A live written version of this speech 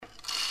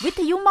วิ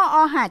ทยุมอ.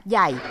หาดให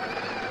ญ่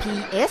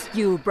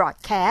PSU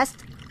Broadcast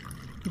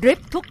ดริป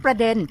ทุกประ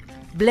เด็น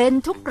เบลน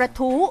ทุกกระ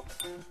ทู้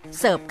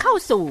เสิร์ฟเข้า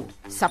สู่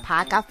สภา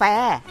กาแฟ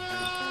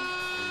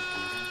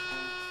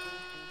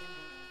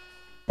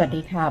สวัส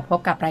ดีค่ะพบ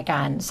กับรายก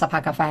ารสภา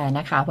กาแฟ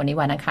นะคะวันนี้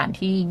วันอังคาร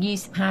ที่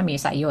25เม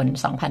ษายน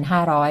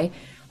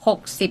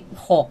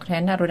2566แท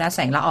นนรุณาแส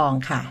งละออง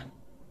ค่ะ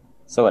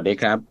สวัสดี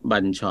ครับบั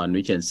ญชร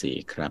วิเชียรศรี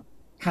ครับ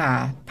ค่ะ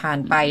ผ่าน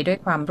ไปด้วย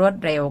ความรวด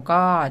เร็ว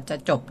ก็จะ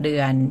จบเดื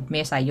อนเม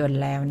ษายน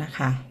แล้วนะค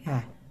ะค่ะ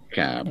ค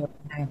รับ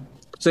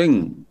ซึ่ง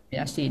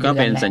ก็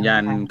เป็นสัญญา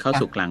ณเข้า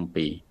สู่กลาง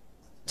ปี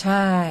ใ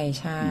ช่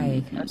ใช่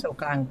เข้าสู่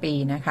กลางปี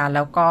นะคะแ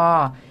ล้วก็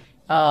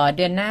เ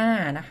ดือนหน้า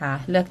นะคะ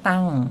เลือกตั้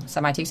งส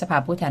มาชิกสภา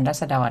ผู้แทนรา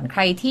ษฎรใค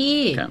รที่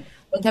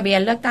ลงทะเบียน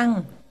เลือกตั้ง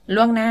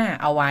ล่วงหน้า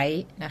เอาไว้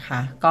นะคะ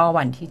ก็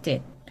วันที่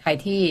7ใคร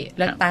ที่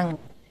เลือกตั้ง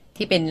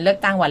ที่เป็นเลือก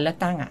ตั้งวันเลือก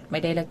ตั้งอ่ะไม่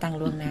ได้เลือกตั้ง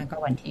ล่วงหน้าก็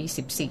วัน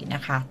ที่14น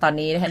ะคะตอน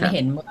นี้ท่านได้เ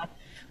ห็นเ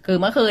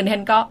มื่อคืนท่า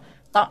นก็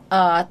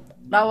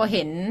เราเ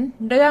ห็น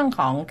เรื่องข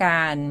องก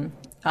าร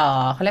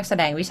เขาเรียกแส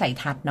ดงวิสัย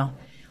ทัศน์เนาะ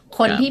ค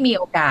นที่มี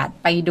โอกาส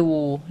ไปดู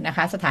นะค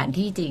ะสถาน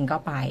ที่จริงก็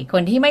ไปค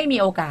นที่ไม่มี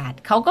โอกาส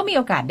เขาก็มีโ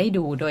อกาสได้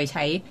ดูโดยใ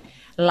ช้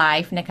ไล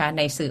ฟ์นะคะใ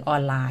นสื่อออ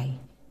นไลน์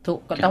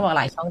ก็ต้องบอก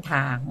หลายช่องท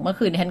างเมื่อ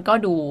คืนท่านก็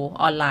ดู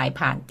ออนไลน์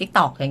ผ่าน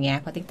TikTok อย่างเงี้ย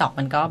เพราะ TikTok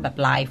มันก็แบบ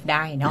ไลฟ์ไ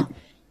ด้เนาะ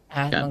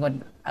บางคน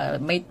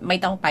ไม่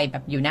ต้องไปแบ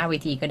บอยู่หน้าเว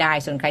ทีก็ได้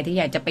ส่วนใครที่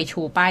อยากจะไป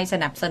ชูป้ายส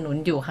นับสนุน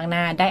อยู่ข้างห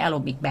น้าได้อาร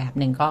มณ์อีกแบบ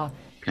หนึ่ง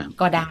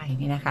ก็ได้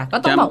นี่นะคะก็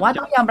ต้องบอกว่า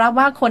ต้องยอมรับ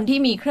ว่าคนที่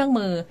มีเครื่อง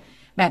มือ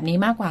แบบนี้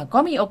มากกว่าก็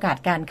มีโอกาส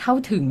การเข้า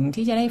ถึง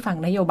ที่จะได้ฟัง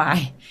นโยบาย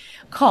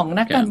ของ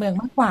นักการเมือง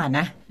มากกว่าน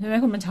ะใช่ไหม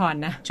คุณบัญชร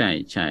นะใช่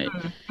ใช่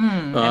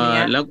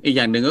แล้วอีกอ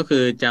ย่างหนึ่งก็คื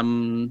อจ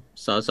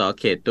ำสส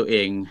เขตตัวเอ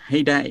งให้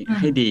ได้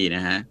ให้ดีน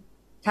ะฮะ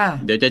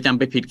เดี๋ยวจะจำ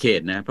ไปผิดเข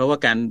ตนะเพราะว่า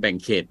การแบ่ง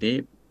เขตนี้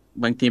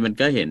บางทีมัน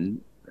ก็เห็น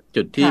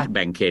จุดที่แ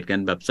บ่งเขตกัน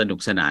แบบสนุก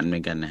สนานเหมื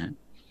อนกันนะฮะ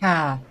ค่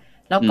ะ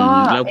แล้วก็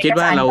เราคิด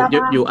ว่าเรา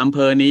อยู่อำเภ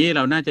อนี้เร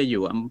าน่าจะ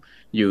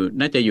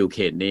น่าจะอยู่เข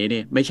ตนี้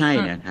นี่ไม่ใช่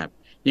นะครับ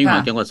ยิ่งขอ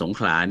งจังหวัดสงข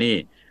ลานี่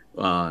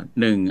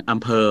1อ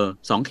ำเภอ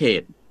2เข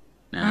ต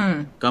นะ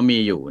ก็มี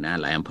อยู่นะ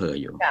หลายอำเภอ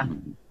อยู่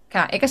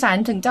ค่ะเอกสาร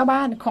ถึงเจ้าบ้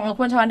านของ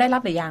คุณชรได้รั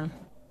บหรือยัง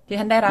ที่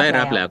ท่านได้รับ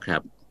แล้วครั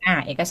บ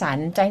เอกสาร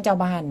แจ้งเจ้า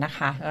บ้านนะค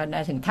ะ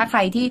ถึงถ้าใค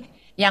รที่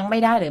ยังไม่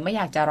ได้หรือไม่อ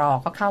ยากจะรอ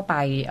ก็เข้าไป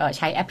ใ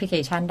ช้แอปพลิเค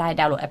ชันได้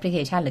ดาวน์โหลดแอปพลิเค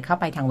ชันหรือเข้า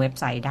ไปทางเว็บ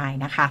ไซต์ได้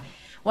นะคะ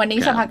วันนี้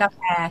สภากาแฟ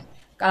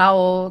เรา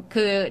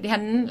คือดิฉั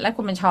นและ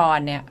คุณบัญชร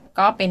เนี่ย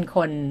ก็เป็นค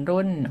น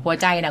รุ่นหัว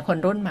ใจนะคน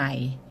รุ่นใหม่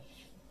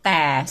แต่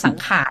สัง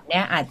ขารเ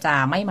นี่ยอาจจะ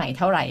ไม่ใหม่เ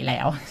ท่าไหร่แล้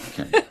ว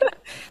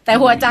แต่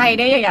หัวใจเ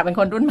นี่ยอยากเป็น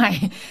คนรุ่นใหม่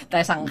แต่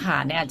สังขา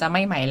รเนี่ยอาจจะไ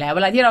ม่ใหม่แล้วเว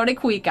ลาที่เราได้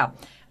คุยกับ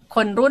ค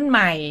นรุ่นใ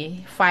หม่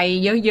ไฟ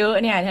เยอะ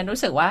ๆเนี่ยฉันรู้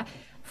สึกว่า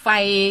ไฟ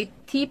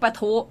ที่ปะ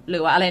ทุหรื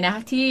อว่าอะไรนะ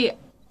ที่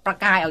ประ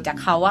กายออกจาก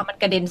เขาว่ามัน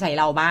กระเด็นใส่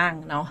เราบ้าง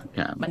เนาะ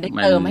มันได้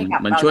เติมให้กับ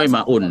มันช่วยม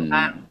าอุ่น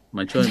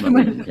มันช่วยมา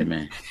อุ่นใช่ไหม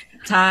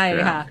ใช่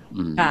ค่ะ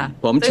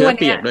ผมเชื้อ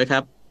เปียกด้วยครั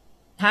บ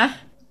ฮะ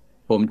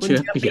ผมเชื้อ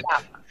เปียก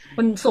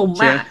คุณสุ่ม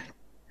อ่ะ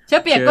เชื้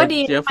อเปียกก็ดี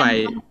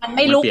มันไ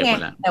ม่ลุกไง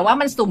แต่ว่า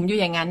มันสุ่มอยู่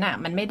อย่างนั้นอ่ะ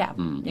มันไม่ดับ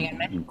อย่างนั้นไ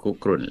หมคุ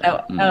กรุ่นแล้ว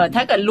ถ้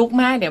าเกิดลุก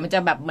มากเดี๋ยวมันจะ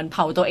แบบมันเผ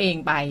าตัวเอง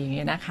ไปอย่างเ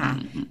งี้ยนะคะ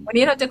วัน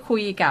นี้เราจะคุ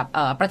ยกับ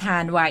ประธา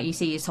น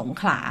YEC สง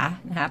ขลา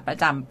นะคะประ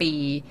จำปี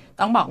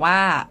ต้องบอกว่า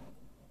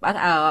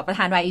ประธ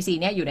าน YEC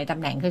เนี่ยอยู่ในตำ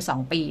แหน่งคือ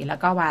2ปีแล้ว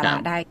ก็วาระ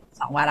ได้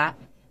2วาระ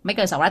ไม่เ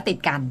กิน2วาระติด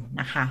กัน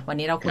นะคะวัน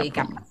นี้เราคุย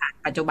กับประธาน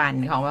ปัจจุบัน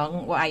ของ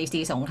YEC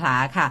สงขลา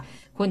ค่ะ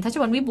คุณทัช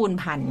วรรณวิบูลย์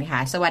พันธ์ค่ะ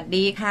สวัส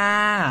ดีค่ะ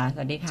ส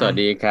วัสดีครับสวัส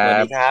ดีค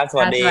รับส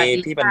วัสดี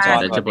พี่บัญช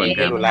รสวัสดี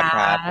พี่รุรัตน์ค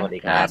รับสวัสดี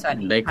ครับ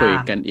ได้คุย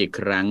กันอีก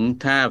ครั้ง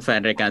ถ้าแฟน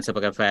รายการสภ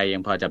ากาแฟยั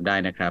งพอจำได้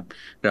นะครับ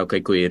เราเค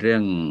ยคุยเรื่อ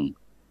ง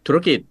ธุร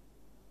กิจ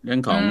เรื่อ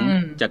งของ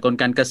จากกล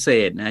การเกษ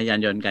ตรนะยาน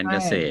ยนต์การเก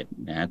ษตร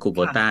นะคูโบ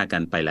ต้ากั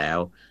นไปแล้ว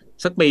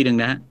สักปีนึง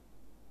นะ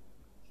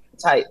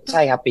ใ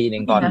ช่ครับปีนึ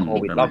งตอนโค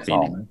วิดรอบ2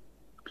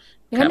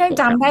ฉันยัง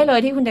จำได้เลย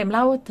ที่คุณเดมเ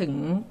ล่า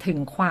ถึง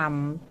ความ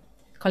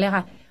เขาเรียก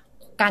ค่ะ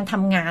การท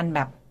ำงาน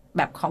แ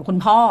บบของคุณ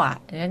พ่ออ่ะ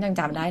ฉันยัง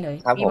จำได้เลย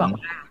ที่บอกว่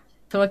า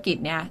ธุรกิจ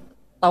เนี่ย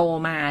โต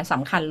มาส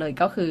ำคัญเลย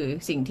ก็คือ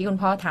สิ่งที่คุณ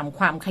พ่อทำ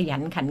ความขยั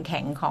นขันแข็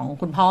งของ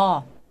คุณพ่อ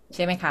ใ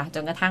ช่ไหมคะจ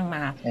นกระทั่งม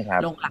า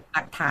ลงห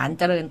ลักฐาน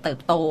เจริญเติบ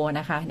โต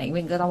นะคะใน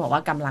วินก็ต้องบอกว่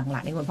ากำลังหลั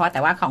กนี่คุณพ่อแต่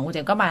ว่าของคุณเจ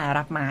มก็มา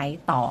รับไม้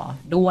ต่อ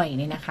ด้วย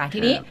นี่นะคะที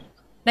นี้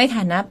ในฐ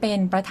านะเป็น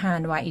ประธาน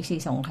YEC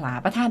สงขลา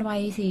ประธาน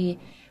YEC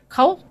เข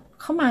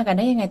ามากันไ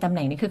ด้ยังไงตำแห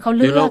น่งนี้คือเขาเ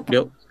ลือกเดี๋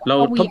ยวเรา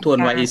ทบทวน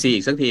YEC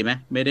อีกสักทีไหม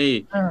ไม่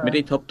ไ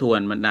ด้ทบทวน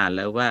มานานแ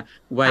ล้วว่า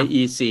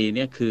YEC เ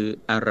นี่ยคือ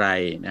อะไร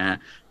นะ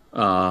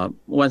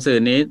วันศุก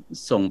ร์นี้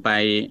ส่งไป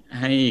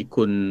ให้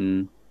คุณ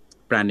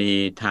ปราณี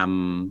ท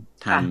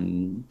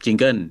ำจิง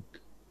เกิล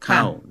เข้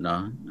าเนา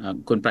ะ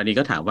คุณปราณี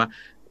ก็ถามว่า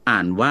อ่า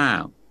นว่า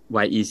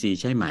YEC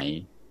ใช่ไหม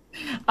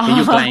แกอ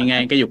ยู่ไกลไง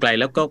แกอยู่ไกล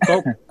แล้วก็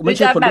ไม่ใ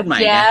ช่คนรุ่นใหม่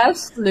ไง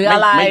หรืออะ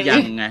ไรไม่ยั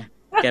งไง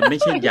แกไม่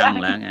ใช่ยัง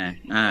แล้วไง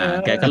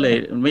แกก็เลย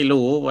ไม่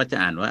รู้ว่าจะ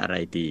อ่านว่าอะไร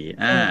ดี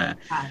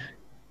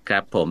ครั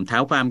บผมเท้า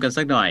ความกัน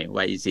สักหน่อย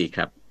YEC ค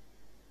รับ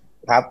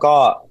ครับก็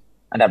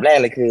อันดับแรก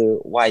เลยคือ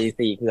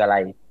YEC คืออะไร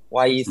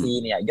YEC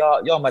เนี่ย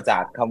ย่อมาจา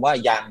กคำว่า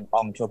Young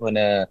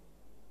Entrepreneur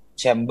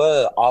Chamber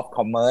of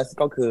Commerce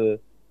ก็คือ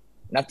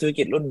นักธุร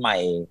กิจรุ่นใหม่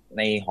ใ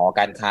นหอ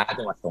การค้า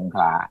จังหวัดสงข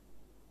ลา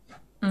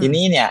ที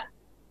นี้เนี่ย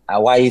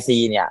YEC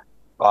เนี่ย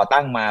ก่อ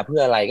ตั้งมาเพื่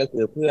ออะไรก็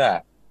คือเพื่อ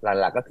ห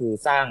ลักๆก็คือ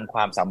สร้างคว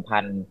ามสัมพั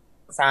นธ์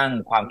สร้าง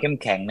ความเข้ม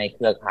แข็งในเค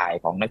รือข่าย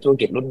ของนักธุร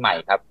กิจรุ่นใหม่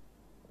ครับ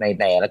ใน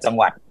แต่ละจัง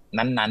หวัด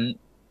นั้น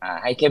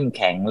ๆให้เข้มแ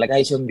ข็งและก็ใ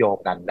ห้เชื่อมโยง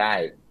กันได้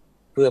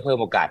เพื่อเพิ่ม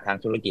โอกาสทาง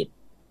ธุรกิจ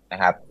นะ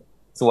ครับ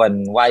ส่วน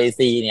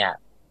YEC เนี่ย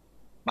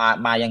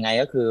มายังไง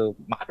ก็คือ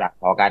มาจาก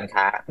หอการ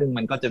ค้าซึ่ง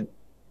มันก็จะ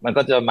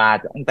มา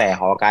ตั้งแต่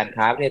หอการ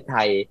ค้าประเทศไท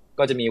ย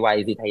ก็จะมี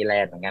YEC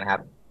Thailand เหมือนกันครั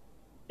บ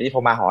ทีนี้พ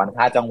อมาหอการ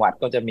ค้าจังหวัด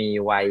ก็จะมี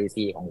YEC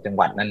ของจังห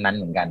วัดนั้นๆ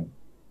เหมือนกัน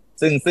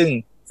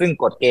ซึ่ง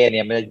กฎเกณฑ์เ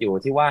นี่ยมันจะอยู่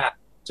ที่ว่า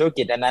ธุร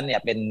กิจนั้นเนี่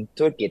ยเป็น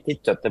ธุรกิจที่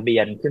จดทะเบีย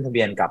นขึ้นทะเ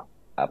บียนกับ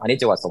พาณิช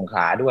ย์จังหวัดสงขล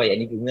าด้วยอัน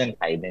นี้คือเงื่อนไ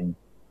ขหนึ่ง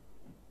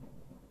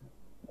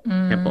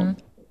ครับผม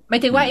หมา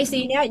ยถึงว่า IC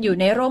เนี่ยอยู่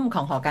ในร่มข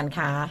องหอการ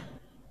ค้า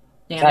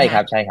ใช่ค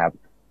รับ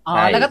อ๋อ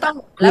แล้วก็ต้อง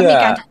แล้วมี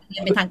การจดทะเบีย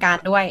นเป็นทางการ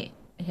ด้วย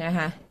ใช่ไหม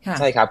คะ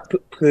ใช่ครับ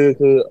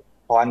คือ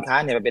หอการค้า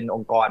เนี่ยมันเป็นอ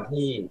งค์กร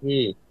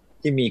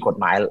ที่มีกฎ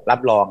หมายรั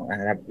บรอง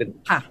นะครับ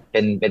เ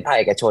ป็นภาค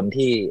เอกชน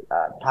ที่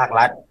ภาค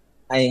รัฐ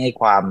ให้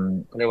ความ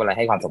เขาเรียกว่าอะไรใ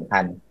ห้ความสำคั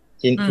ญ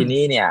ที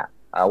นี้เนี่ย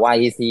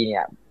YEC เนี่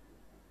ย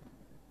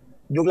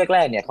ยุคแร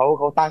กๆเนี่ยเข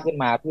าตั้งขึ้น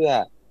มาเ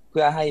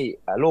พื่อให้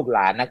ลูกหล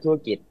านนักธุร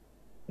กิจ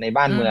ใน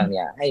บ้านเมืองเ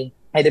นี่ยใ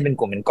ห้ได้เป็น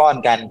กลุ่มเป็นก้อน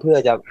กันเพื่อ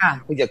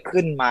จะ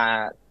ขึ้นมา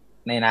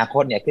ในอนาค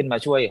ตเนี่ยขึ้นมา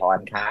ช่วยหอก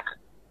ารค้า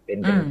เป็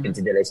นเจ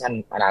เนอเรชัน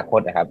อนาคต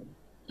นะครับ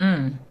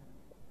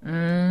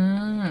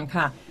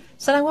ค่ะ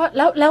แสดงว่า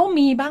แล้ว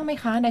มีบ้างไหม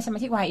คะในสมา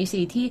ชิก YEC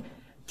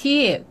ที่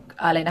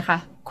อะไรนะคะ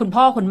คุณ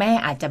พ่อคุณแม่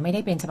อาจจะไม่ไ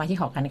ด้เป็นสมาชิก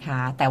หอการค้า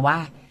แต่ว่า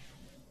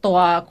ตัว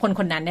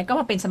คนนั้นเนี่ยก็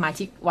มาเป็นสมา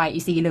ชิก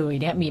YEC เลย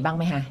เนี่ยมีบ้างไ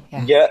หมคะ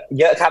เ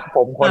ยอะครับผ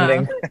มคนหนึ่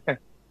ง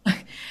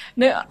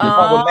คุณ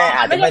พ่อคุณแม่อ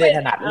าจจะไม่ได้ถ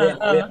นัดเ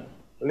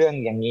รื่อง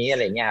อย่างนี้อะไ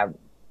รเงี้ยครับ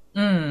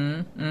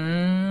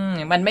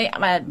มัน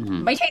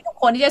ไม่ใช่ทุก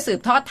คนที่จะสืบ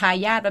ทอดทา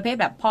ยาทประเภท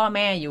แบบพ่อแ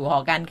ม่อยู่หอ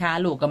การค้า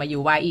ลูกก็มาอ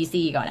ยู่ YEC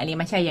ก่อนอันนี้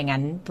ไม่ใช่อย่างนั้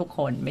นทุกค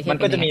นไม่ใช่มั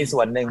นก็จะมีส่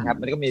วนหนึ่งครับ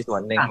มันก็มีส่ว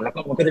นหนึ่งแล้วก็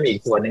มันก็จะมีอี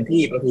กส่วนหนึ่ง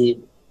ที่บางที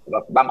แบ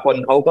บบางคน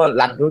เขาก็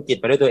รันธุรกิจ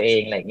ไปด้วยตัวเอง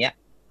อะไรเงี้ย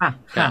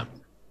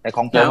แต่ข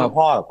องผมคุณ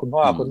พ่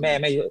อคุณแม่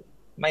ไ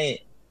ม่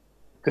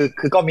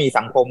คือก็มี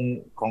สังคม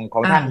ข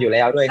องท่านอยู่แ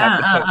ล้วด้วยครับ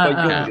ก็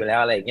ยุ่งอยู่แล้ว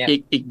อะไรเงี้ย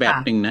อีกแบบ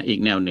หนึ่งนะอีก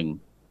แนวหนึ่ง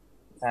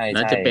ใช่แ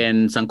ล้วจะเป็น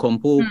สังคม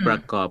ผู้ประ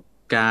กอบ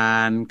กา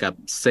รกับ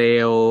เซ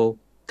ลล์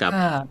กับ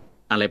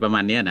อะไรประมา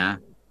ณนี้นะ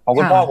ของ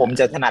คุณพ่อผม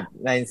จะถนัด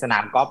ในสนา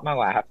มกอล์ฟมาก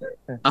กว่าครับ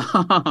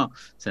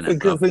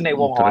ซึ่งใน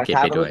วงหอการค้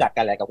าก็รู้จัก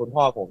กันแหละกับคุณ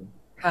พ่อผม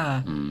ค่ะ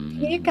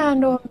ที่การ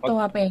รวมตัว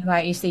เป็น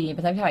YEC เป็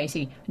นสมาชิก YEC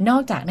นอ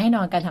กจากแน่น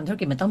อนการทำธุร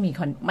กิจมันต้องมี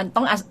ค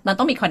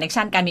อนเนค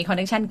ชันการมีคอนเ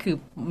นคชันคือ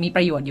มีป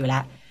ระโยชน์อยู่แล้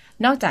ว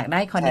นอกจากได้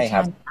คอนเนคชั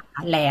น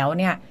แล้ว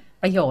เนี่ย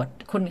ประโยชน์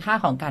คุณค่า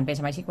ของการเป็น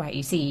สมาชิก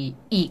YEC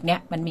อีกเนี่ย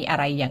มันมีอะ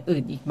ไรอย่าง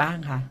อื่นอีกบ้าง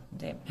คะ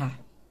เจมส์ค่ะ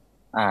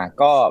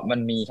ก็มัน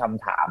มีค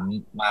ำถาม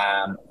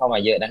เข้ามา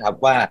เยอะนะครับ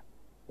ว่า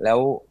แ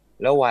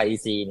ล้ว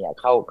YEC เนี่ย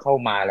เข้า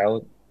มาแล้ว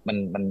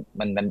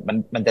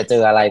มันจะเจ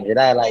ออะไรมันจะ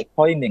ได้อะไรข้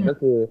อที่หนึ่งก็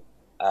คือ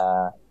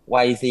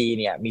YEC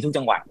เนี่ยมีทุก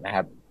จังหวัดนะค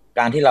รับ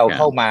การที่เราเ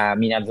ข้ามา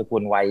มีนามสกุ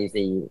ล YEC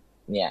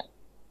เนี่ย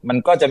มัน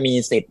ก็จะมี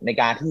สิทธิ์ใน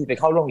การที่ไป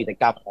เข้าร่วมกิจ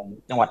กรรมของ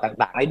จังหวัด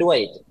ต่างๆได้ด้วย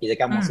กิจ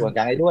กรรมของส่วนก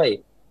ลางได้ด้วย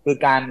คือ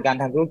การ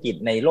ทำธุรกิจ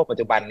ในโลกปัจ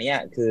จุบันเนี้ย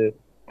คือ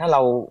ถ้าเร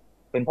า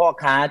เป็นพ่อ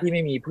ค้าที่ไ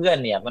ม่มีเพื่อน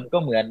เนี่ยมันก็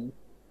เหมือน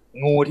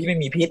งูที่ไม่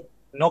มีพิษ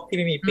นกที่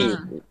ไม่มีปีก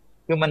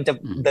คือมันจะ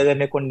เดิน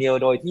ในคนเดียว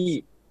โดยที่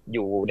อ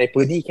ยู่ใน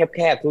พื้นที่แค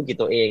บๆธุรกิจ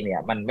ตัวเองเนี่ย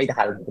มันไม่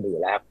ทันคนอื่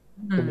นแล้ว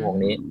ชั่วโมง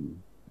นี้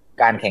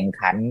การแข่ง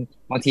ขัน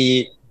บางที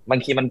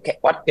มัน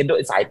วัดกันด้ว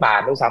ยสายป่าน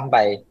ด้วยซ้ำไป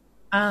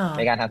ใ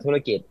นการทำธุร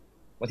กิจ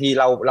บางที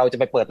เราจะ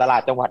ไปเปิดตลา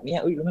ดจังหวัดนี้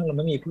เราไ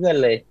ม่มีเพื่อน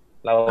เลย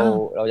เ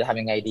ราจะทำ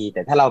ยังไงดีแ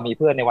ต่ถ้าเรามีเ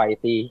พื่อนใน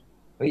YEC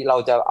เรา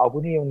จะเอาพื้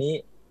นที่ตรงนี้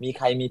มีใ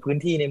ครมีพื้น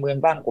ที่ในเมือง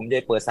บ้างผมจะ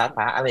เปิดสาข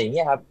าอะไรอย่างเ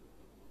งี้ยครับ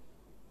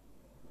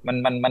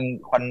มัน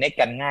คอนเนค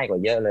กันง่ายกว่า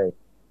เยอะเลย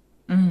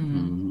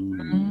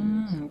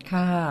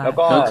ค่ะแล้ว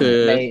ก็คือ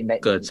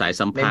เกิดสาย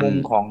สัมพันธ์ในมุม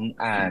ของ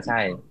ใช่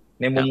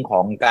ในมุมข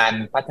องการ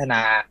พัฒน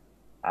า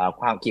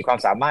ความ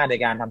สามารถใน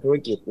การทำธุร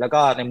กิจแล้ว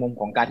ก็ในมุม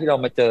ของการที่เรา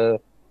มาเจอ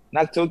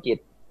นักธุรกิจ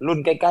รุ่น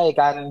ใกล้ๆ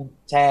กัน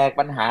แชร์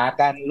ปัญหา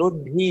กันรุ่น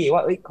ที่ว่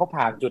าเขา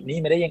ผ่านจุดนี้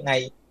มาได้ยังไง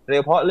โดยเ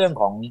ฉพาะเรื่อง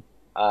ของ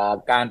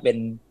การเป็น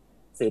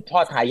สืบทอ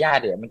ดทายาท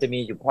เนี่ยมันจะมี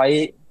อยู่พอ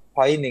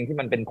ยต์นึงที่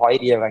มันเป็นพอย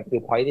ต์เดียวกันคื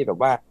อพอยต์ที่แบบ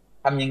ว่า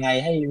ทำยังไง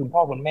ให้คุณพ่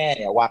อคุณแม่เ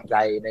นี่ยวางใจ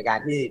ในการ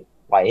ที่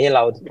ปล่อยให้เร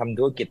าทำ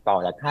ธุรกิจต่อ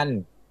จากท่าน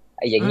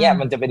อย่างเงี้ย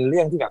มันจะเป็นเ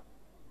รื่องที่แบบ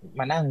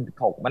มานั่ง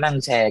ถกมานั่ง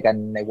แชร์กัน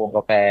ในวงก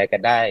าแฟกั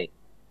นได้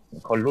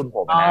คนรุ่นผ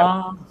มนะครับ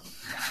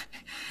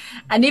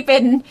อันนี้เป็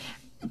น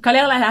เขาเรี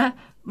ยกอะไรนะ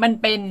มัน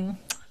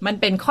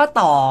เป็นข้อ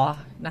ต่อ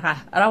นะคะ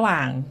ระห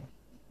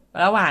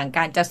ว่างก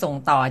ารจะส่ง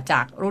ต่อจ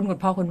ากรุ่นคุณ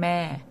พ่อคุณแม่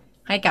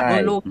ให้กับรุ่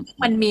นลูก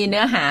มันมีเ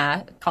นื้อหา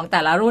ของแต่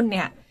ละรุ่นเ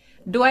นี่ย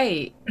ด้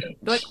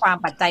วยความ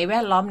ปัจจัยแว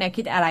ดล้อมเนี่ย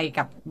คิดอะไร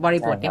กับบริ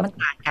บทเนี่ยมัน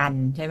ต่างกัน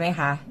ใช่ไหม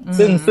คะ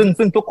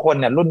ซึ่งทุกคน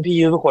เนี่ยรุ่นพี่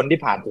ทุกคนที่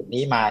ผ่านจุด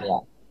นี้มาเนี่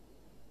ย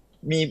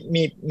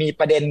มี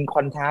ประเด็นค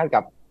อนทราสต์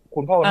กับคุ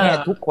ณพ่อคุณแม่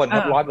ทุกคนค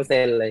รับ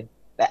 100% เลย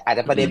แต่อาจจ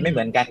ะประเด็นไม่เห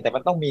มือนกันแต่มั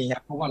นต้องมีครั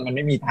บเพราะว่ามันไ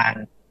ม่มีทาง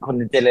คน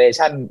ละเจเนอเร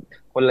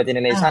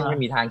ชันไม่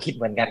มีทางคิด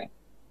เหมือนกัน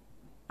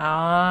อ๋อ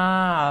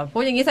พู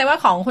ดอย่างนี้แสดงว่า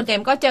ของคุณเจ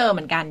มส์ก็เจอเห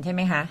มือนกันใช่ไห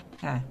มคะ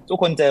ค่ะทุก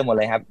คนเจอหมด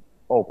เลยครับ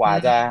โอ้กว่า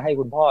จะให้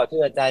คุณพ่อเ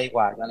ชื่อใจก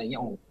ว่าอะไรเงี้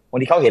ยโอ้บาง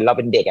ทีเขาเห็นเราเ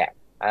ป็นเด็กอ่ะ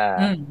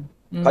อืม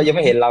อืเขายังไ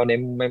ม่มเห็นเรา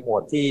ในโหม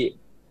ดที่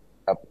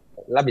แบบ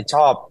รับผิดช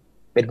อบ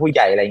เป็นผู้ให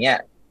ญ่อะไรเงี้ย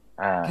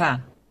อ่าค่ะ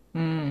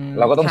อืม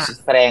เราก็ต้องค่ะ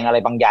แสดงอะไร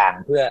บางอย่าง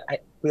เพื่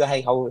อให้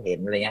เขาเห็น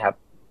อะไรเงี้ยครับ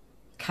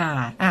ค่ะ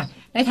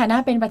ในฐานะ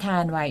เป็นประธา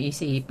น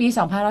YEC ปี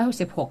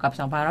2566กับ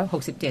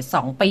2567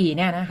 2 ปีเ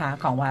นี่ยนะคะ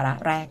ของวาระ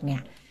แรกเนี่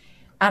ย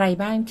อะไร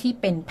บ้างที่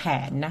เป็นแผ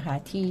นนะคะ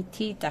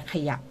ที่จะข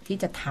ยับที่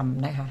จะท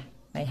ำนะคะ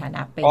ในฐาน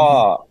ะเป็นก็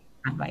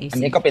ประธาน อัน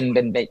YEC นี้ก็เป็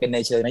นใน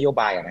เชิงนโย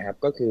บายนะครับ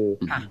ก็คือ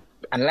ค่ะ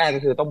อันแรกก็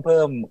คือต้องเ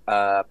พิ่ม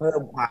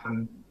ความ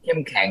เข้ม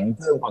แข็ง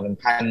เพิ่มความส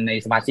ำคัญใน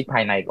สมาชิกภา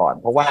ยในก่อน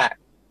เพราะว่า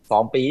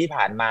2 ปีที่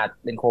ผ่านมา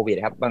เป็นโควิด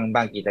ครับบ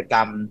างกิจกร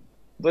รม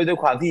ด้วย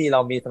ความที่เร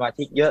ามีสมา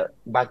ชิกเยอะ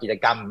บางกิจ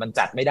กรรมมัน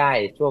จัดไม่ได้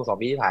ช่วง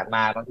2 ปีที่ผ่านม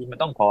าบางทีมัน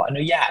ต้องขออ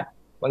นุญาต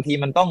บางที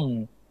มันต้อง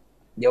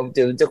เดี๋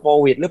ยวจะโค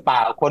วิดหรือเปล่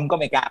าคนก็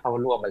ไม่กล้าเข้า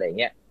ร่วมอะไร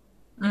เงี้ย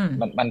อืม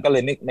มันก็เล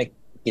ยไม่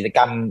กิจกร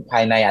รมภา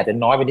ยในอาจจะ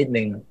น้อยไปนิด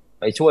นึง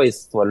ไปช่วย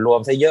ส่วนรวม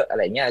ซะเยอะอะไ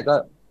รเงี้ย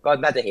ก็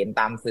น่าจะเห็น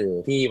ตามสื่อ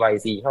ที่วาย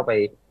ซีเข้าไป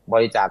บ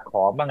ริจาคข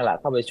องบ้างล่ะ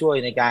เข้าไปช่วย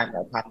ในการ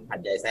ทำหัด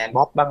ใหญ่แซนด์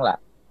บ็อกซ์บ้างล่ะ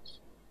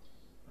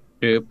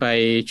หรือไป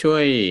ช่ว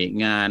ย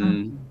งานอื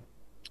ม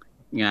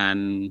งาน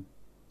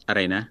อะไร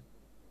นะ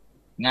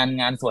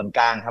งานส่วนก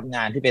ลางครับง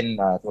านที่เป็น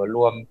ส่วนร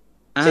วม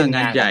เช่นง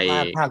านใหญ่ง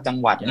านของภาคจัง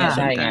หวัดงานเนี่ย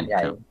ส่วนกลางใช่งานให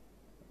ญ่ครับ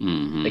อื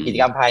มแต่กิจ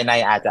กรรมภายใน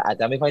อาจ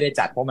จะไม่ค่อยได้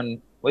จัดเพราะมัน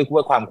ไว้ด้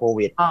วยความโค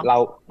วิดอ๋อเรา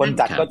คน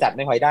จัดครับก็จัดไ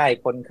ม่ค่อยได้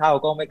คนเข้า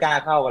ก็ไม่กล้า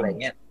เข้าอะไร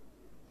เงี้ย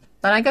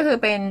ตอนนั้นก็คือ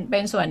เป็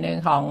นส่วนหนึ่ง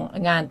ของ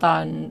งานตอ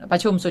นประ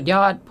ชุมสุดย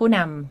อดผู้น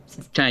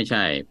ใช่ใ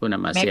ช่ผู้น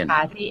ำอาำแม่เซียนค้า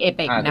ที่เอเป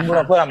กที่นะคะ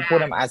ผู้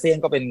นำอาเซียน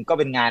ก็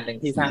เป็นงานหนึ่ง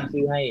ที่สร้าง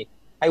ชื่อใ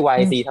ห้วาย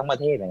อืมซีทั้งประ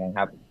เทศเหมือนกันค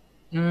รับ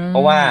อืเพร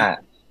าะว่าม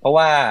เพราะ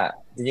ว่า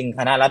จริงๆค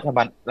ณะ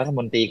รัฐม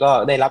นตรีก็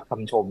ได้รับค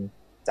ำชม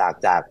จาก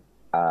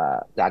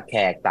จากแข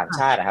กต่าง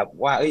ชาตินะครับ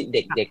ว่าเอ้ยเ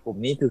ด็กกลุ่ม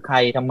นี้คือใคร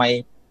ทำไ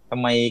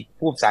ม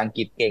พูดภาษาอังก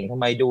ฤษเก่งทำ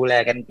ไมดูแล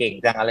กันเก่ง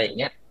จังอะไรอย่าง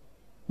เงี้ย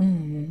อื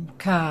ม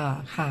ค่ะ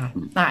ค่ะ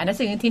อันนั้น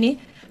สิ่งทีนี้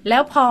แล้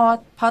วพ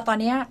อตอน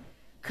เนี้ย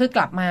คือก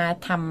ลับมา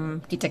ท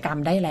ำกิจกรรม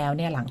ได้แล้วเ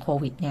นี่ยหลังโค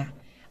วิดเนี่ย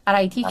อะไร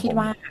ที่ครับคิด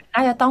ว่าผมน่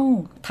าจะต้อง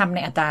ทำใน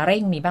อัตราเร่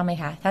งมีบ้างไหม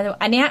คะถ้า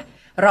อันเนี้ย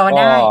รอก็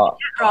ได้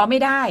รอไม่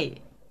ได้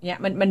เนี่ย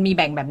มันมีแ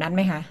บ่งแบบนั้นไห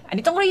มคะอัน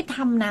นี้ต้องรีบท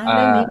ำนะอ่เ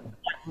รื่องนี้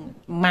า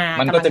มา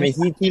มันก็กำลังจะจะมี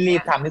ที่รี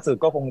บทำที่สุด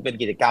ก็คงเป็น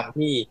กิจกรรม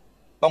ที่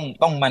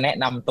ต้องมาแนะ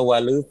นำตัว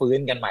รื้อฟื้น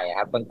กันใหม่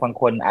ครับบาง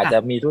คนอาจจะ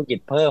ค่ะมีธุรกิจ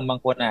เพิ่มบาง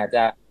คนอาจจ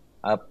ะ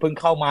เพิ่ง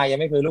เข้ามายัง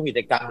ไม่เคยร่วมกิ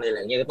จกรรมเลยอะไร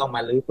เงี้ยก็ต้องม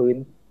ารื้อฟื้น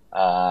เ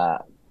อ่อ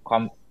ควา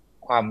ม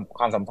ค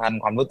วามสัมพันธ์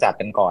ความรู้จัก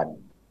กันก่อน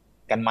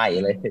กันใหม่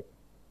เลย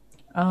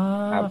อ๋อ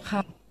ครับค่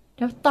ะแ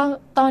ล้ว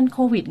ตอนโค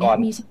วิดเนี่ก่อน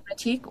ยมีสมา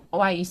ชิก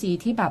YEC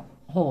ที่แบบ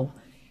โห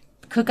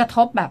คือกระท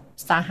บแบบ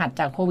สาหัส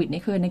จากโควิด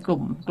นี่คือในก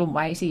ลุ่ม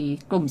YEC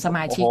กลุ่มสม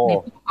าโอ้โหชิกใน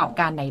ผู้ประกอบ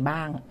การไหนบ้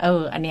าง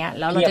อันเนี้ย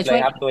แล้วเทียบเราจะช่วยเ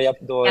ลยครับโด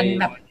ยกัน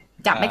แบบ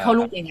จับอ่าไม่เข้า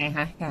ลูกยังไงค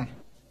ะค่ะ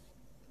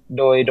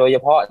โดยเฉ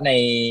พาะใน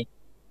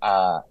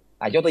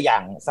อ่ายกตัวอย่า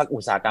งสักอุ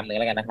ตสาหกรรมหนึ่ง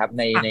แล้วกันนะครับ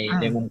ในค่ะใน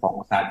ในมุมของ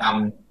อุตสาหกรรม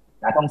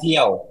การท่องเที่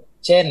ยว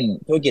เช่น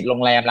ธุรกิจโร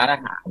งแรมร้านอา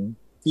หาร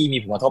ที่มี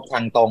ผลกระทบท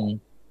างตรง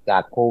จา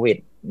กโควิด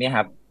เนี่ยค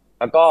รับ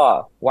แล้วก็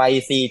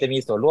YC จะมี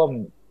ส่วนร่วม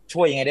ช่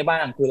วยยังไงได้บ้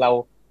างคือเรา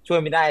ช่วย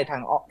ไม่ได้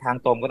ทาง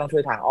ตรงก็ต้องช่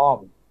วยทางอ้อม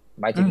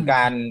หมายอืมถึงก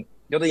าร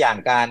ยกตัวอย่าง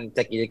การ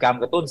จัดกิจกรรม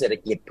กระตุ้นเศรษฐ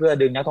กิจเพื่อ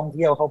ดึงนักท่องเ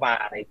ที่ยวเข้ามา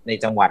ใน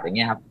จังหวัดอย่างเ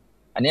งี้ยครับ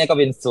อันนี้ก็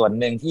เป็นส่วน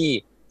หนึ่งที่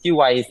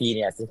YC เ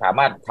นี่ยสาม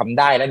ารถทำ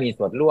ได้และมี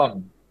ส่วนร่วม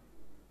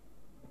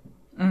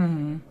อืม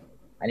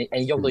อันนี้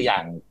ยกตัวอย่า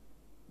ง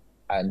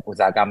อุต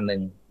สาหกรรมหนึ่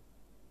ง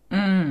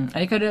อัน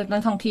นี้ก็เรื่อ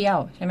งท่องเที่ยว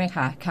ใช่ไหมค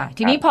ะค่ะ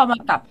ทีนี้พอครับมา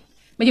กลับ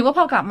หมายถึงว่าพ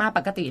อกลับมาป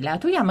กติแล้ว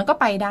ทุกอย่างมันก็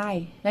ไปได้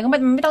แล้วก็มั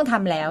นไม่ต้องท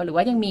ำแล้วหรือว่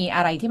ายังมีอ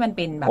ะไรที่มันเ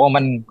ป็นแบบโอ้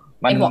มัน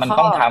เป็นหัวข้อ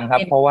ต้องทำครับ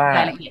เป็นเพราะว่าร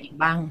ายละเอียดอีก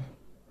บ้าง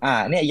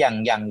เนี่ยอ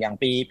ย่าง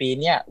ปี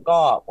เนี้ยก็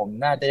ผม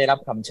น่าจะได้รับ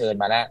คำเชิญ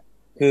มาแล้ว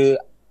คือ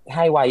ใ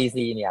ห้ YEC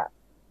เนี่ย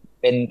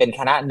เป็น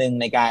คณะหนึ่ง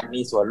ในการ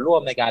มีส่วนร่ว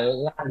มในการ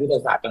ร่างยุทธ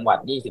ศาสตร์จังหวัด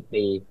20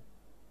 ปี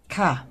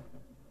ค่ะ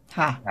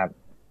ค่ะครับ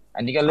อั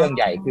นนี้ก็อ๋อ เรื่อง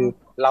ใหญ่คือ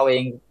เราเอ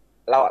ง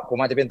ผม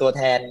อาจจะเป็นตัวแ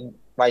ทน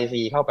YEC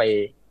เข้า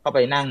ไป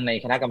นั่งใน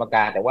คณะกรรมก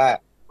ารแต่ว่า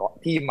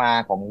ที่มา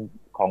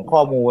ของข้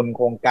อมูลโ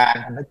ครงการ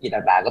ธุรกิจ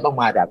ต่างๆก็ต้อง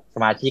มาจากส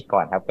มาชิกก่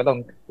อนครับก็ต้อง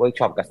เวิร์ก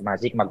ช็อปกับสมา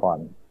ชิกมาก่อน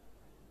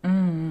อื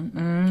ม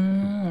อื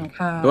ม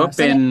ค่ะถือว่าแส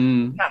ดง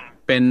ค่ะ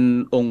เป็น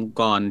องค์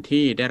กร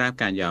ที่ได้รับ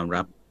การยอม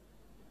รับ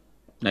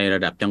ในร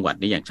ะดับจังหวัด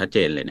นี้อย่างชัดเจ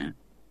นเลย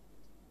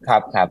ครั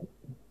บ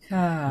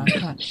ค่ะ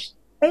ค่ะ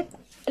เอ๊ะ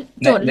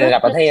ในโจทย์เรื่องในระดั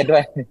บประเทศด้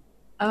วย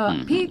อืม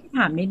พี่ถ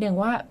ามนิดนึง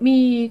ว่า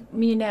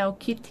มีแนว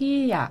คิดที่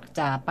อยาก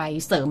จะไป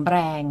เสริมแร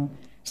ง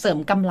เสริม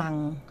กำลัง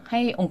ให้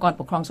องค์กร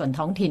ปกครองส่วน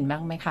ท้องถิ่นบ้า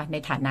งไหมคะใน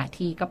ฐานะ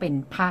ที่ก็เป็น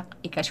ภาค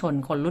เอกชน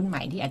คนรุ่นให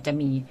ม่ที่อาจจะ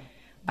มี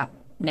แบบ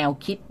แนว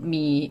คิด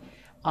มี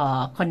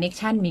คอนเน็ก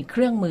ชันมีเค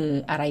รื่องมือ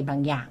อะไรบาง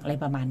อย่างอะไร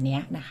ประมาณเนี้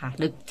ยนะคะห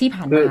รือที่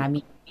ผ่านคือมา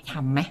มีท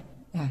ำไหม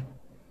อ่ะ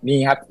มี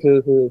ครับคือ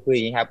อ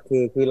ย่างนี้ครับ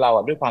คือเรา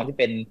ด้วยความที่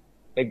เป็น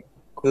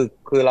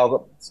คือเราก็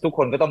ทุกค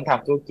นก็ต้องท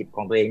ำธุรกิจข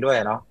องตัวเองด้วย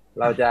เนาะ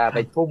เราจะไป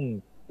ค่ะทุ่ม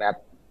แบบ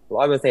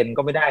100%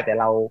ก็ไม่ได้แต่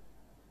เรา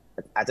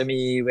อาจจะมี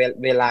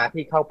เวลา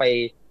ที่เข้าไป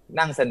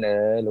นั่งเสน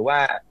อหรือว่า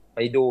ไป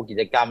ดูกิ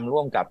จกรรมร่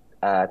วมกับ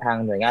ทาง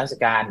หน่วยงานราช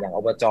การอย่าง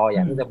อบจอย่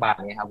างเทศบาล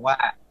เนี่ยครับว่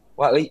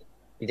าเอ้ย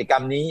กิจกรร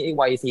มนี้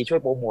YEC ช่วย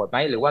โปรโมทไหม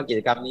หรือว่ากิจ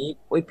กรรมนี้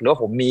หรือว่า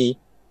ผมมี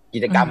กิ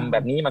จกรรมแบ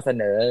บนี้มาเส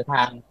นอ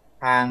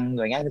ทางห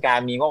น่วยงานราชการ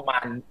มีงบประมา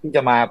ณที่จ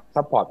ะมา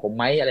ซัพพอร์ตผมไ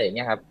หมอะไรอย่างเ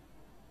งี้ยครับ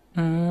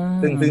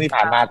ซึ่งที่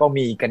ผ่านมาก็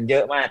มีกันเยอ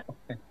ะมาก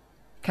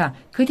ค่ะ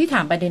คือที่ถ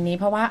ามประเด็นนี้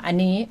เพราะว่าอัน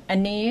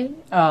นี้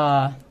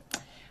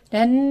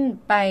ดัน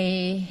ไป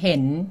เห็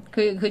น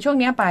คือช่วง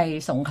นี้ไป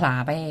สงขลา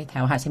ไปแถ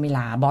วหาดสมิล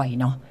าบ่อย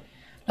เนาะ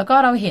แล้วก็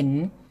เราเห็น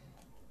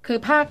คือ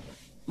ภาค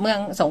เมือง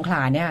สงขล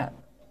าเนี่ย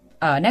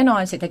แน่นอ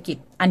นเศรษฐกิจ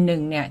อันนึ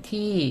งเนี่ย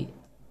ที่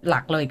หลั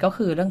กเลยก็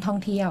คือเรื่องท่อง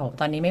เที่ยว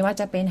ตอนนี้ไม่ว่า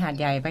จะเป็นหาด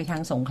ใหญ่ไปทา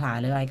งสงขลา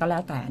หรืออะไรก็แล้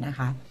วแต่นะค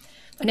ะ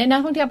ตอนนี้นั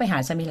กท่องเที่ยวไปหา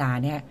ดสมิลา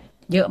เนี่ย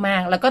เยอะมา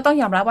กแล้วก็ต้อง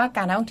ยอมรับว่าก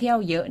ารท่องเที่ยว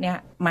เยอะเนี่ย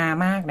มา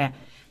มากเนี่ย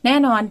แน่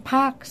นอนภ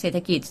าคเศรษฐ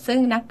กิจซึ่ง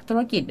นักธุ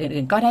รกิจ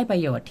อื่นๆก็ได้ปร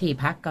ะโยชน์ที่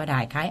พักก็ได้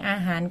ขายอา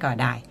หารก็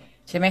ได้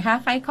ใช่ไหมคะ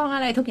ขายของอ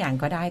ะไรทุกอย่าง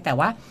ก็ได้แต่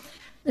ว่า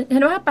เห็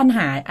นว่าปัญห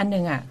าอันนึ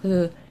งอ่ะคือ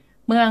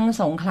เมือง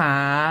สงขลา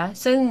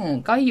ซึ่ง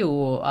ก็อยู่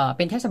เ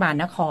ป็นเทศบาล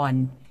นคร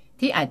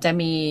ที่อาจจะ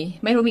มี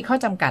ไม่รู้มีข้อ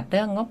จำกัดเ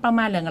รื่องงบประม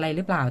าณเรื่องอะไรห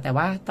รือเปล่าแต่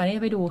ว่าตอนนี้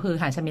ไปดูคือ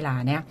หาดสมิลา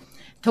เนี่ย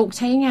ถูกใ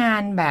ช้งา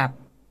นแบบ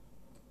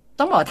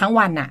ต้องบอกทั้ง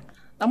วันน่ะ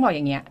ต้องบอกอ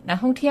ย่างเงี้ยนัก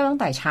ท่องเที่ยวตั้ง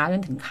แต่เช้าจ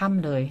นถึงค่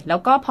ำเลยแล้ว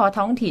ก็พอ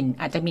ท้องถิ่น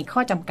อาจจะมีข้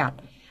อจำกัด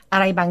อะ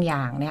ไรบางอย่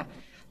างเนี่ย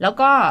แล้ว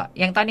ก็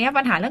อย่างตอนนี้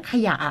ปัญหาเรื่องข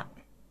ยะ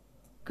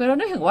คือเรา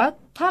นึกถึงว่า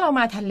ถ้าเรา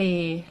มาทะเล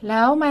แ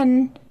ล้วมั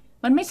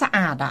นไม่สะอ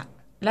าดอะ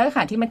แล้ว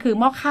ค่ะที่มันคือ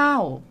หม้อข้า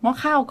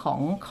ว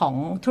ของ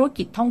ธุร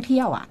กิจท่องเ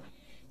ที่ยวอะ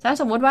ถ้า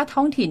สมมติว่าท้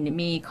องถิ่น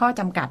มีข้อ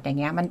จำกัดอย่าง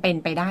เงี้ยมันเป็น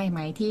ไปได้ไหม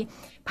ที่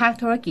ภาค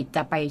ธุรกิจจ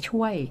ะไป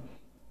ช่วย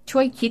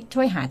คิด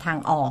ช่วยหาทาง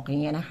ออกอย่า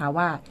งเงี้ยนะคะ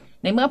ว่า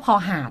ในเมื่อพอ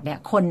หาดเนี่ย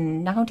คน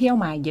นักท่องเที่ยว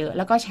มาเยอะแ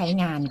ล้วก็ใช้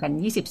งานกัน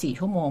24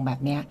ชั่วโมงแบบ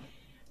เนี้ย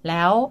แ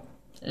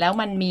ล้ว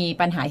มันมี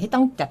ปัญหาที่ต้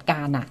องจัดก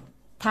ารอะ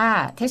ถ้า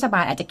เทศบา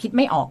ลอาจจะคิดไ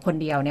ม่ออกคน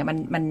เดียวเนี่ย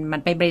มั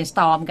นไป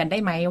brainstorm กันได้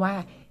ไหมว่า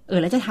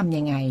แล้วจะทำ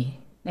ยังไง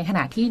ในขณ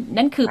ะที่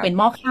นั่นคือเป็นห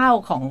ม้อข้าว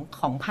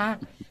ของภาค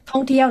ท่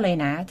องเที่ยวเลย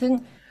นะซึ่ง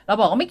เรา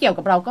บอกว่าไม่เกี่ยว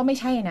กับเราก็ไม่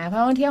ใช่นะเพรา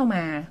ะท่องเที่ยวม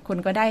าคุณ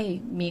ก็ได้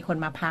มีคน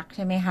มาพักใ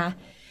ช่ไหมคะ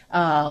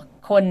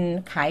คน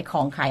ขายข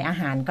องขายอา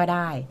หารก็ไ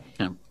ด้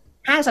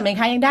ห้างสรรพสิน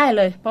ค้ายังได้เ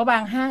ลยเพราะบา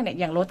งห้างเนี่ย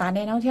อย่างโลตัสเ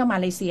นี่ยนักท่องเที่ยวมา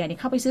เลเซียนี่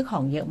เข้าไปซื้อขอ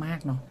งเยอะมาก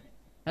เนาะ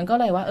มันก็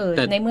เลยว่า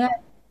ในเมื่อ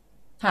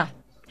ค่ะ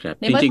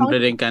จริงๆปร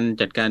ะเด็นการ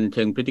จัดการเ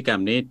ชิงพฤติกรรม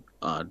นี้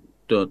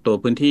ตัว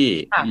พื้นที่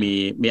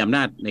มีอำน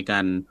าจในกา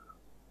ร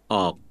อ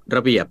อกร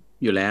ะเบียบ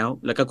อยู่แล้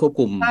วก็ควบ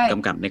คุมก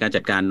ำกับในการ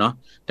จัดการเนาะ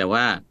แต่ว่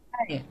า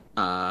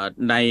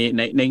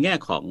ในแง่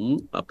ของ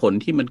ผล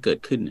ที่มันเกิด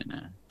ขึ้นน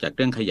ะจากเ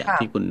รื่องขยะ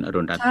ที่คุณอ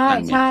รุณรัตน์ตั้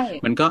งเนี่ย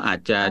มันก็อาจ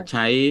จะใ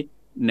ช้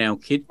แนว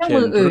คิดเชิ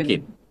งธุรกิ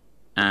จ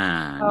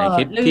ใน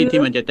คิด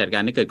ที่มันจะจัดกา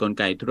รให้เกิดกล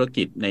ไกธุร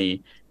กิจ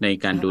ใน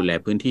การดูแล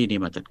พื้นที่นี้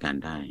มาจัดการ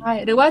ได้ใช่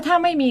หรือว่าถ้า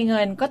ไม่มีเงิ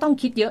นก็ต้อง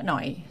คิดเยอะหน่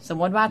อยสม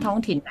มติว่าท้อง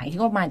ถิ่นไหนที่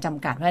งบประมาณจ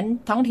ำกัดเพราะฉะนั้น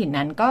ท้องถิ่น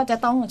นั้นก็จะ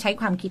ต้องใช้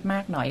ความคิดม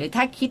ากหน่อยหรือ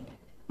ถ้าคิด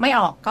ไม่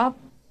ออกก็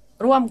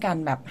ร่วมกัน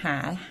แบบ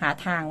หา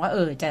ทางว่า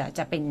จ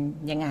ะเป็น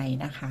ยังไง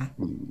นะคะ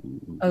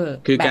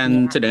คือการ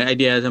เสนอไอ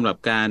เดียสำหรับ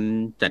การ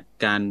จัด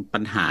การปั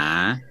ญหา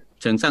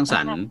เชิงสร้างส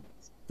รรค์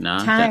นะ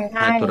จาก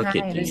ภาคธุรกิ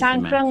จหรือสร้าง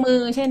เครื่องมือ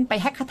เช่นไป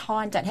แฮกเกอร์ทอ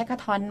นจัดแฮกเกอ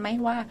ร์ทอนไหม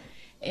ว่า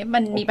มั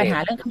นมีปัญหา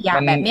เรื่องขยะ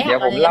แบบนี้เดี๋ย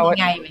วผมเล่า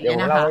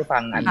ให้ฟั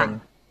งอันนึง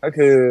ก็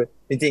คือ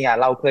จริง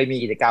ๆเราเคยมี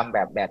กิจกรรม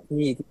แบบ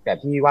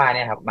ที่ว่าเ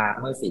นี่ยครับมา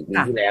เมื่อ4 ปี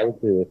ที่แล้วก็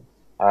คือ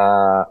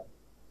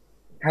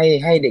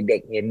ให้เด็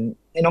กๆเห็น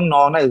ให้น้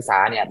องๆนักศึกษา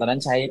เนี่ยตอนนั้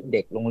นใช้เ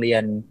ด็กโรงเรีย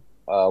น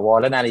ว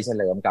รนารีเฉ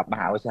ลิมกับม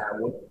หาวชิร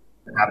วุฒิ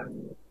นะครับ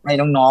ให้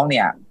น้องๆเ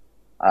นี่ย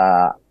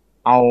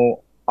เอา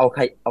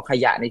ข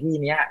ยะในที่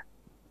เนี้ย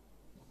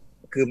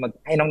คือมัน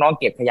ให้น้องๆ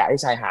เก็บขยะ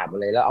ที่ชายหาดหมด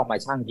เลยแล้วเอามา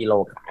ชั่งกิโล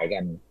ขายกั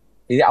น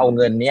ที่จะเอาเ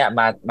งินเนี้ย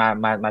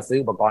มาซื้อ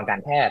อุปกรณ์กา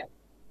รแพทย์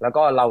แล้ว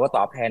ก็เราก็ต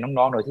อบแทน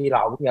น้องๆโดยที่เรา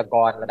เอาวิทยาก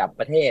รระดับ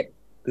ประเทศ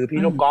คือพี่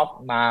ลูกกอล์ฟ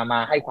มา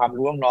ให้ความ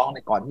รู้น้องๆใน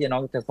ก่อนที่น้อ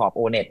งจะสอบโ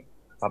อเน็ต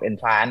สอบเอน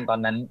ทรานซ์ตอน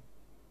นั้น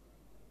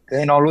คือ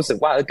ให้น้องรู้สึก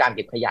ว่าการเ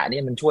ก็บขยะ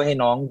นี่มันช่วยให้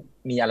น้อง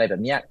มีอะไรแบ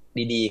บเนี้ย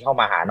ดีๆเข้า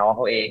มาหาน้องเ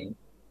ขาเอง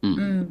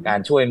การ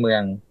ช่วยเมือ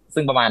ง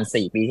ซึ่งประมาณ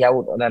4 ปีที่แล้ว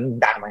นั้น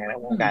ดังมากนะ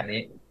โครงการ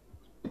นี้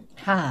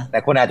แต่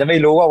คนอาจจะไม่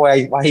รู้ว่า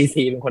YEC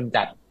เป็นคน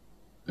จัด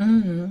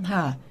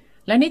ค่ะ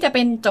แล้วนี่จะเ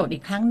ป็นโจทย์อี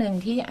กครั้งหนึ่ง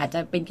ที่อาจจะ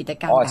เป็นกิจ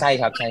กรรมใช่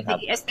ครับ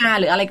CSR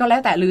หรืออะไรก็แล้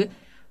วแต่ห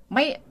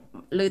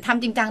รือท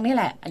ำจริงจังนี่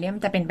แหละอันนี้มั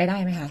นจะเป็นไปได้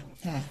ไหมคะ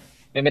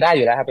เป็นไปได้อ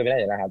ยู่แล้วครับเป็นไปได้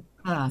อยู่แล้วครับ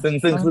ซึ่ง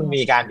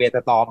มีการเบรนส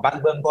ตอร์ม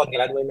เบื้องต้นกัน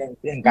แล้วด้วย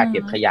เรื่องการเ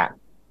ก็บขยะ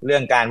เรื่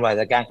องการบริหาร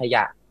จัดการขย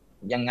ะ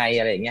ยังไง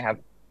อะไรอย่างเงี้ยครับ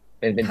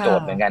เป็นโจท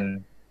ย์เหมือนกัน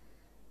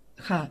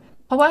ค่ะ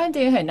เพราะว่าจ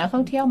ริงๆเห็นนักท่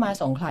องเที่ยวมา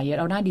สงขลาเยอะ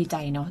เราน่าดีใจ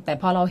เนาะแต่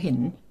พอเราเห็น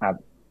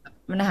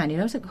มันอาหารนี้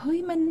รู้สึกเฮ้ย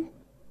มั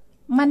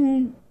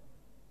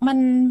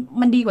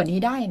นดีกว่านี้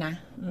ได้นะ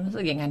รู้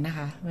สึกอย่างนั้นนะค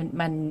ะ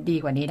มันดี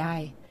กว่านี้ได้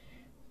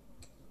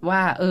ว่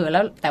าแล้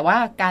วแต่ว่า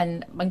การ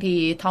บางที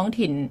ท้อง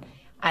ถิ่น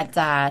อาจจ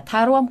ะถ้า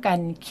ร่วมกัน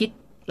คิด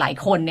หลาย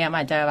คนเนี่ย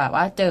มันจะแบบ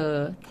ว่าเจอ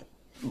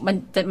มัน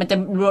จะ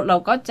เรา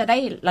ก็จะได้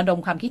ระดม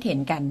ความคิดเห็น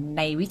กันใ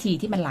นวิธี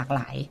ที่มันหลากห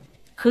ลาย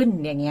ขึ้น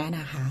อย่างเงี้ย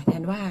นะคะ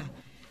นั่นว่า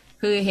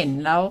คือเห็น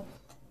แล้ว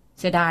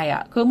เสียดาย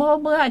คือเ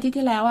มื่ออาทิตย์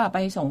ที่แล้วไป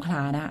สงขล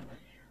านะ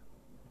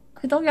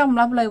คือต้องยอม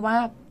รับเลยว่า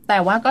แต่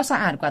ว่าก็สะ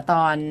อาดกว่าต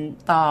อน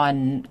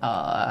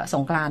ส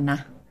งกรานต์นะ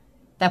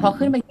แต่พอ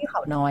ขึ้นไปที่เข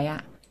าน้อยอ่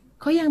ะ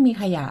ก็ยังมี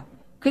ขยะ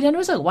คือฉัน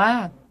รู้สึกว่า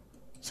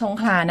สง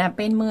ขลาน่ะเ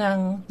ป็นเมือง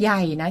ให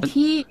ญ่นะ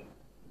ที่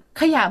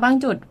ขยะบาง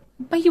จุด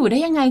ไปอยู่ได้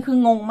ยังไงคือ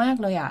งงมาก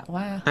เลยอะ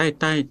ว่า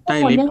ใต้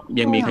ลิฟต์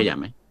ยังมีขยะ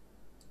ไหม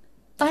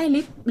ใต้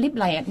ลิฟต์อ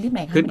ะไรอะลิฟต์ไห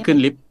นคะขึ้น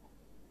ลิฟต์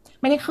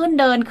ไม่ได้ขึ้น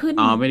เดินขึ้น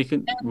ไม่ได้ขึ้น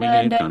ไม่ได้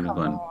เดิน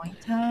ก่อน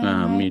ใช่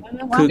มี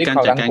คือการ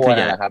จัดการข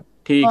ยะ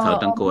ที่เขา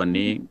ตังกวน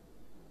นี้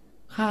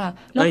ค่ะ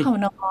แล้วเขา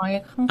น้อย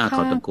ข้างๆเข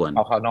าตังกวน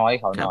เขาน้อย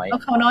แล้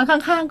วเขาน้อยข้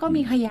างๆก็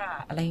มีขยะ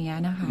อะไรเงี้ย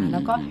นะคะแล้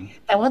วก็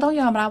แต่ว่าต้อง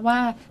ยอมรับว่า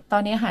ตอ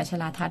นนี้หาดช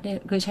ลาทัศน์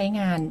คือใช้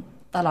งาน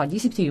ตลอด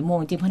24 ชั่วโมง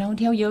จริงเพราะนักท่อง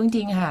เที่ยวเยอะจ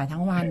ริงค่ะทั้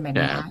งวันแบบ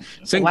นี้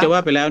ซึ่งจะว่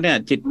าไปแล้วเนี่ย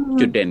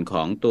จุดเด่นข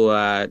องตัว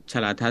ช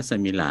ลาทัศน์ส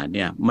มิลาเ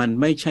นี่ยมัน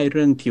ไม่ใช่เ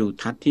รื่องทิว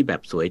ทัศน์ที่แบ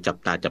บสวยจับ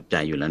ตาจับใจ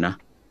อยู่แล้วนะ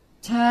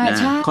ใช่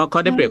ใช่ข้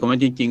อได้เปรียบของมั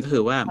นจริงๆก็คื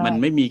อว่ามัน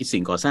ไม่มีสิ่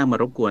งก่อสร้างมา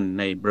รบกวน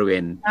ในบริเว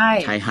ณ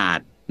ชายหา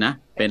ดนะ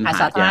เป็นห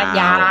าด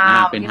ยา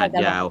วเป็นหาด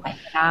ยาว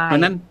เพรา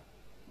ะนั้น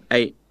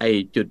ไอ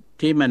จุด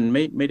ที่มัน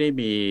ไม่ได้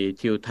มี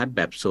ทิวทัศน์แ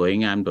บบสวย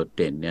งามโดดเ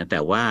ด่นเนี่ยแต่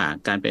ว่า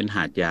การเป็นห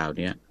าดยาว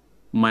เนี่ย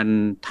มัน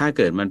ถ้าเ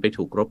กิดมันไป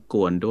ถูกรบก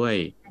วนด้วย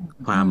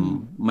ความ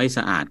ไม่ส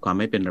ะอาดความ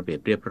ไม่เป็นระเบียบ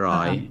เรียบร้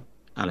อย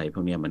อะไรพ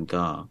วกนี้มัน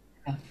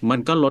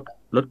ก็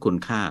ลดคุณ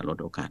ค่าลด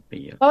โอกาสไป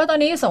เยอะเพราะว่าตอน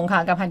นี้สงขลา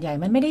กับหาดใหญ่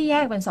มันไม่ได้แย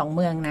กเป็น2 เ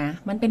มืองนะ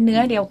มันเป็นเนื้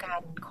อเดียวกัน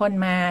คน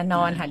มาน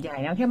อนหาดใหญ่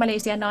แล้วที่มาเล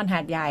เซียนอนหา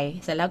ดใหญ่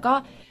เสร็จแล้วก็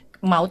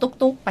เหมา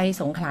ตุ๊กๆไป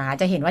สงขลา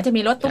จะเห็นว่าจะ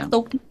มีรถ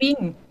ตุ๊กๆที่วิ่ง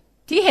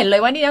ที่เห็นเล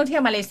ยว่านี่นักเที่ย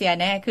วมาเลเซีย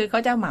แน่คือเขา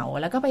จะเหมา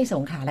แล้วก็ไปส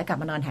งขลาแล้วกลับ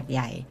มานอนหาดใ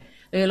หญ่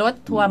หรือรถ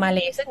ทัวร์มาเล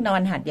ซึ่งนอ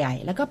นหาดใหญ่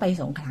แล้วก็ไป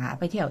สงขลา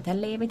ไปเที่ยวทะ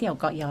เลไปเที่ยว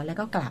เกาะยอแล้ว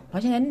ก็กลับเพรา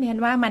ะฉะนั้นเรียน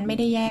ว่ามันไม่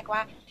ได้แยกว่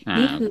า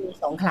นี่คือ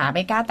สงขลาไ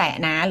ม่กล้าแตะ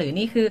นะหรือ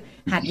นี่คือ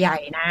หาดใหญ่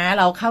นะ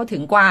เราเข้าถึ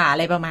งกว่าอะ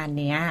ไรประมาณ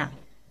เนี้ย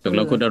ตกล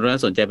งคุณอรุณ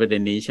สนใจประเด็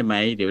นนี้ใช่ไหม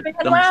เดี๋ยว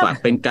ต้องฝาก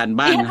เป็นการ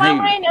บ้านให้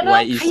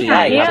YEC ส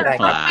ง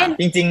ขลา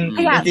จริง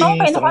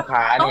ๆสงขล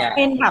าเนี่ยเ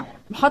ป็นแบบ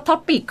ฮอตท็อ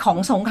ปิกของ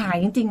สงขลา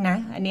จริงๆนะ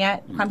อันเนี้ย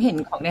ความเห็น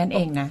ของแนนเอ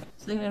งนะ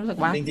ซึ่งรู้สึก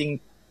ว่าจริง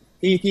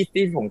ๆ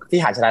ที่ผมที่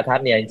หาดชลาทัศ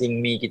น์เนี่ยจริง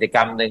ๆมีกิจกร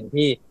รมนึง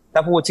ที่ถ้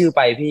าพูดชื่อไ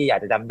ปพี่อยาก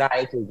จะจำได้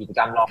ก็คือกิจก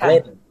รรมลองเล่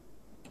น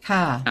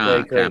ค่ะ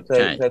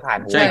เคยผ่าน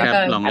หูใช่ครับ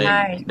ลองเล่น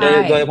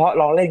โดยเฉพาะ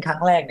ลองเล่นครั้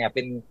งแรกเนี่ยเ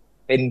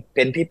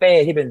ป็นพี่เป้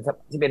ที่เ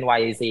ป็น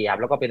YEC ครับ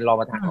แล้วก็เป็นรอง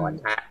ประธานอ่อน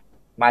ฮะ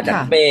มาจาก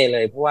พี่เป้เล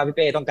ยเพราะว่าพี่เ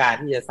ป้ต้องการ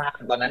ที่จะสร้าง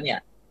ตอนนั้นเนี่ย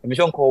เป็น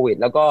ช่วงโควิด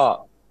แล้วก็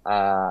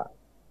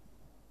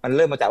มันเ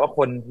ริ่มมาจากว่าค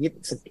นฮิต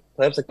เ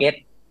ซิร์ฟสเก็ต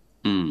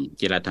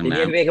กีฬาทางน้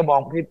ำพี่เป้ก็ม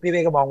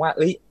องว่าเ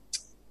อ้ย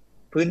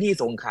พื้นที่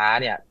สงขลา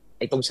เนี่ยไ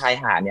อ้ตรงชาย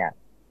หาดเนี่ย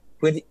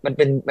พื้นที่มัน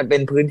เป็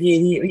นพื้นที่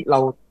ที่เรา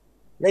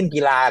เล่น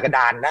กีฬากระด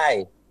านได้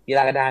กีฬ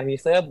ากระดานมี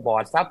เซิร์ฟบอ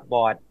ร์ดซับบ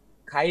อร์ด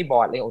ไคท์บอ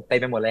ร์ดอะไรเต็ม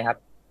ไปหมดเลยครับ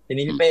ที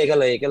นี้พี่เป้ก็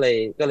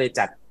เลย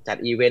จัด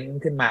อีเวนต์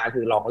ขึ้นมา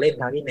คือลองเล่น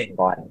ครั้งที่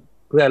1ก่อน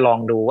เพื่อลอง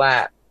ดูว่า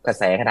กระ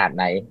แสขนาดไ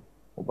หน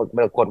ป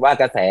รากฏว่า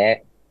กระแส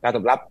การต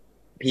อบรับ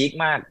พีค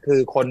มากคือ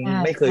คน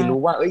ไม่เคยรู้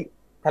ว่าเอ้ย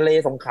ทะเล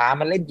สงขลา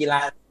มันเล่นกีฬา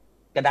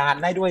กระดาน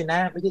ได้ด้วยนะ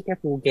ไม่ใช่แค่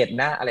ภูเก็ต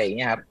นะอะไรอย่างเ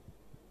งี้ยครับ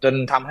จน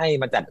ทำให้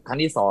มันจัดครั้ง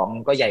ที่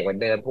2ก็ใหญ่กว่า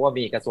เดิมเพราะว่า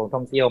มีกระทรวงท่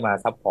องเที่ยวมา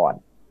ซัพพอร์ต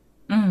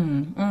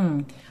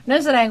นั่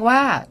นแสดงว่า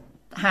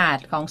หาด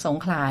ของสง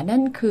ขลานั่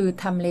นคือ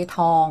ทำเลท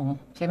อง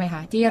ใช่ไหมค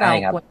ะที่เรา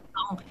ควร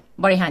ต้อง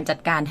บริหารจัด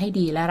การให้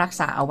ดีและรัก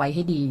ษาเอาไว้ใ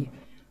ห้ดี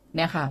เ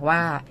นี่ยค่ะว่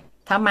า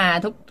ถ้ามา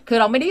คือ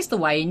เราไม่ได้ส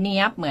วยเนี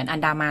ยบเหมือนอัน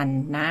ดามัน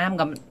น้ำ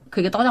กับคื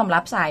อต้องยอมรั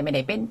บทรายไม่ไ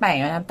ด้เป็นแปลง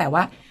นะแต่ว่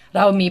าเ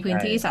รามีพื้น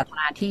ที่สาธาร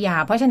ณะที่ยา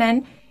วเพราะฉะนั้น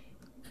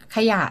ข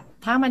ยะ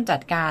ถ้ามันจั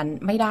ดการ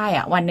ไม่ได้อ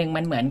ะวันหนึ่ง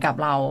มันเหมือนกับ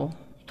เรา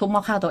ทุบหม้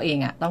อข้าวตัวเอง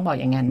อะต้องบอก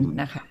อย่างนั้น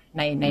นะคะ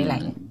ในแหล่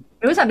ง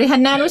รู้สึกดิฉั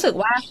นน่ารู้สึก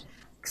ว่า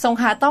สง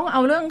ขลาต้องเอ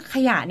าเรื่องข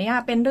ยะเนี่ย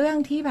เป็นเรื่อง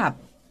ที่แบบ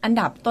อัน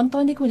ดับต้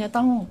นๆที่คุณจะ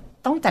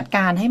ต้องจัดก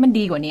ารให้มัน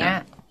ดีกว่านี้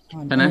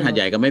เพราะนั้นหาดใ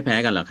หญ่ก็ไม่แพ้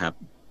กันหรอกครับ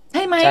ใ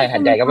ช่ไหมใช่หา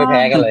ดใหญ่ก็ไม่แ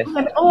พ้กันเลย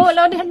โอ้แ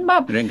ล้วท่านแบ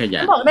บเรื่องขย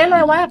ะบอกได้เล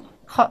ยว่า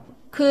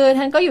คือ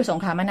ท่านก็อยู่สง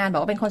ขลามานานบอ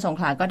กว่าเป็นคนสง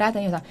ขลาก็ได้แต่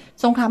อยู่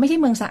สงขลาไม่ใช่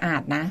เมืองสะอา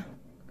ดนะ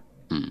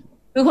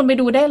คือคุณไป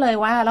ดูได้เลย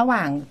ว่าระห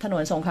ว่างถน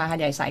นสงขลาหาด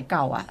ใหญ่สายเ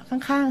ก่าอ่ะ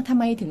ข้างๆทำ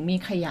ไมถึงมี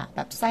ขยะแบ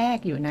บแทรก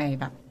อยู่ใน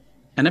แบบ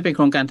อันนั้นเป็นโค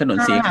รงการถนน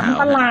สีขาวมัน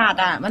ประหลาด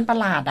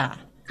อ่ะ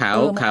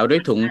ขาวด้ว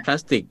ยถุงพลา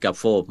สติกกับ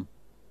โฟม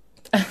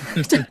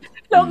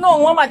แล้วงง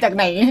ว่ามาจากไ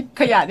หน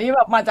ขยะนี่แ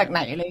บบมาจากไห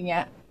นอะไรเงี้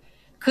ย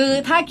คือ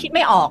ถ้าคิดไ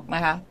ม่ออกน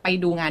ะคะไป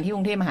ดูงานที่ก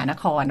รุงเทพมหาน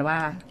ครว่า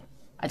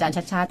อาจารย์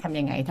ชัชชาติทำ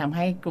ยังไงทำใ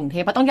ห้กรุงเท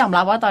พเพราะต้องยอม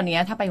รับว่าตอนนี้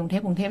ถ้าไปกรุง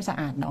เทพสะ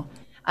อาดเนาะ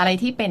อะไร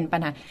ที่เป็นปัญ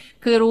หา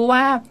คือรู้ว่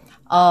า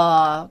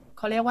เ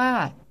ขาเรียกว่า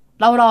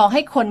เรารอใ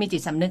ห้คนมีจิ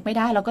ตสำนึกไม่ไ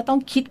ด้เราก็ต้อง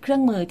คิดเครื่อ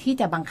งมือที่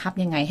จะบังคับ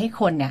ยังไงให้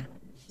คนเนี่ย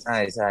ใ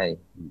ช่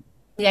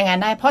อย่างนั้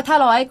นได้เพราะถ้า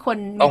รอให้คน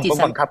มีจิตสำ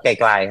นึกบังคับไก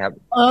ลๆครับ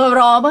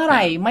รอเมื่อไห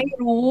ร่ไม่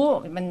รู้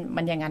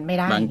มันอย่างนั้นไม่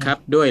ได้บังคับ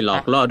ด้วยหลอ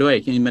กล่อด้วย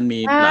มันมี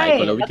หลาย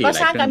กลวิธีหลายเครื่องมือแล้ว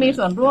ก็สร้างการมี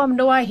ส่วนร่วม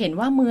ด้วยเห็น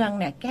ว่าเมือง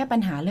เนี่ยแก้ปัญ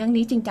หาเรื่อง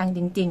นี้จริงจังจ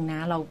ริงๆนะ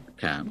เรา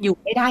อยู่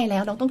ไม่ได้แล้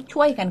วเราต้อง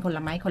ช่วยกันคนล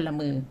ะไม้คนละ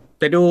มือ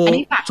ไปดู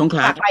สงขล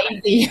าไป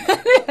สิ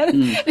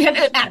เรียน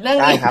อึดอัดเรื่อง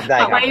นี้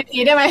ไปสิ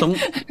ได้ไหม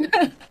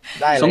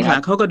สงขลา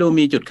เขาก็ดู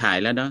มีจุดขาย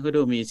แล้วเนาะก็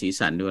ดูมีสี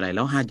สันดูอะไรแ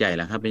ล้วหาดใหญ่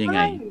ล่ะครับเป็นยังไง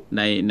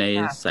ใน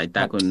สายต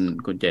า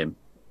คุณเจมส์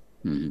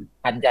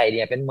หาดใหญ่เ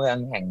นี่ยเป็นเมือง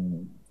แห่ง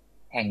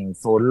แห่ง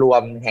ศูนย์รว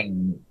มแห่ง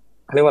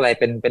เขาเรียกว่าอะไร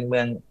เป็นเมื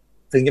อง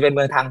ถึงจะเป็นเ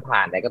มืองทางผ่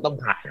านแต่ก็ต้อง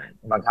ผ่าน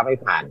บังคับให้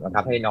ผ่านบัง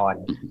คับให้นอน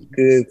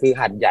คือ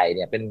หาดใหญ่เ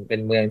นี่ยเป็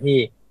นเมืองที่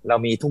เรา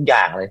มีทุกอ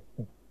ย่างเลย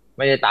ไ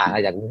ม่ได้ต่างอะไร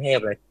จากกรุงเทพ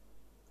เลย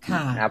ค่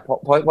ะนะครับ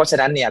เพราะฉะ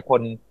นั้นเนี่ย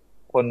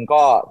คน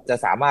ก็จะ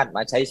สามารถม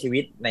าใช้ชีวิ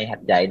ตในหา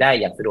ดใหญ่ได้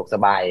อย่างสะดวกส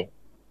บาย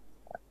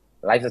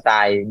ไลฟ์สไต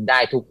ล์ได้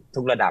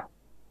ทุกระดับ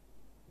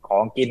ขอ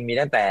งกินมี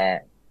ตั้งแต่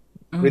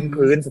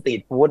พื้นสตรี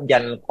ทฟู้ดยั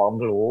นของ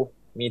หรู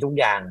มีทุก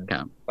อย่าง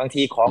บาง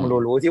ทีของห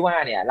รูๆที่ว่า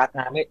เนี่ยราค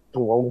าไม่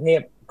ถูกกว่ากรุงเท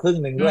พครึ่ง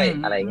หนึ่งด้วย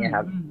อะไรเงี้ยค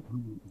รับ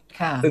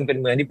ซึ่งเป็น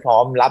เมืองที่พร้อ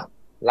ม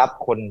รับ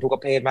คนทุกปร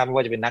ะเภทมากไม่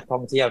ว่าจะเป็นนักท่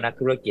องเที่ยวนัก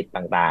ธุรกิจ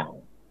ต่าง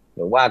ๆห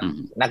รือว่า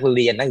นักเ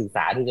รียนนักศึกษ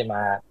าที่จะม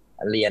า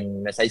เรียน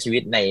มาใช้ชีวิ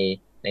ตใ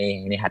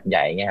นหาดให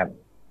ญ่เงี้ยครับ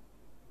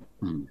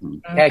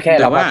แค่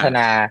เราพัฒน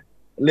า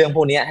เรื่องพ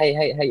วกนี้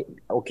ให้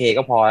โอเค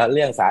ก็พอเ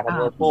รื่องสาธาร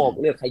ณูปโภค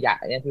เรื่องขยะ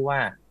เนี่ยที่ว่า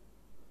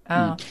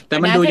แต่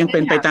มันดูยังเป็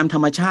นไปตามธร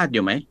รมชาติอ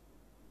ยู่ไหม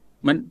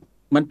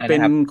มันเป็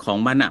นของ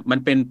มันอ่ะมัน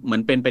เป็นเหมือ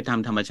นเป็นไปตาม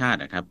ธรรมชาติ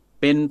อะครับ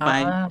เป็นไ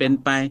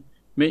ป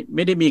ไ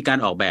ม่ได้มีการ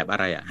ออกแบบอะ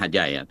ไรอ่ะหาดให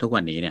ญ่อ่ะทุก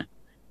วันนี้เนี่ย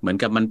เหมือน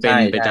กับมันเป็น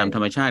ไปตามธร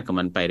รมชาติของ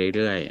มันไปเ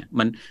รื่อยๆ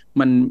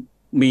มัน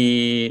มี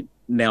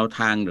แนวท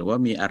างหรือว่า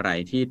มีอะไร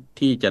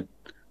ที่จะ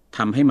ท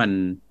ำให้มัน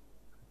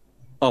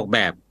ออกแบ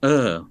บ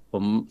ผ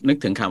มนึก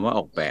ถึงคำว่าอ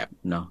อกแบบ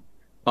เนาะ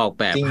ออก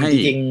แบบให้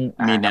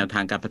มีแนวทา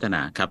งการพัฒน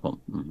าครับผม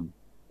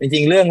จ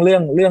ริงๆเรื่อ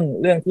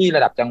งที่ร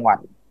ะดับจังหวัด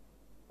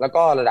แล้ว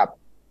ก็ระดับ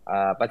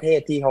ประเทศ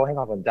ที่เขาให้ค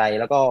วามสนใจ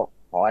แล้วก็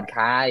หอการ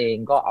ค้าเอง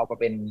ก็เอามา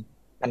เป็น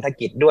พันธ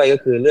กิจด้วยก็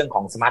คือเรื่องข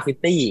อง Smart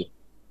City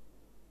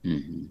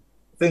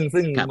ซึ่ง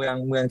เ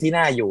มืองที่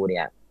น่าอยู่เ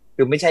นี่ย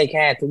คือไม่ใช่แ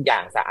ค่ทุกอย่า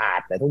งสะอาด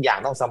แต่ทุกอย่าง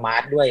ต้องสมา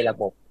ร์ทด้วยระ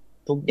บบ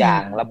ทุกอย่า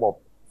งระบบ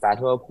สาธ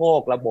ารณูปโภค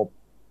ระบบ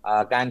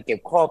การเก็บ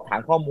ฐา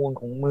นข้อมูล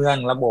ของเมือง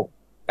ระบบ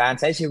การ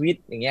ใช้ชีวิต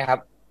อย่างเงี้ยครั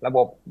บระบ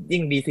บยิ่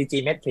ง BCG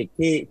metric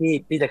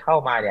ที่จะเข้า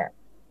มาเนี่ย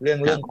เ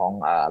รื่องของ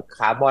ค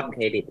าร์บอนเค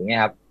รดิตอย่างเงี้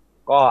ยครับ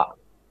ก็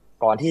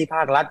ก่อนที่ภ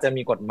าครัฐจะ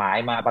มีกฎหมาย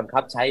มาบังคั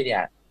บใช้เนี่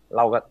ยเ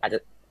ราก็อาจจะ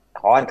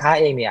หอการค้า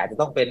เองเนี่ยอาจจะ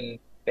ต้องเ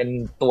ป็น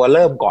ตัวเ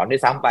ริ่มก่อนด้ว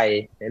ยซ้ำไป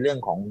ในเรื่อง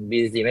ของ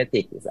BCG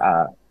metric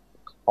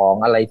ของ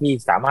อะไรที่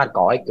สามารถ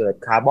ก่อให้เกิด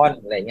คาร์บอน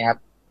อะไรเงี้ยครับ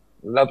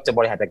เราจะบ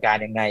ริหารจัดการ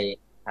ยังไง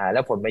แล้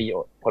วผลปร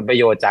ะ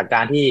โยชน์จากก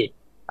ารที่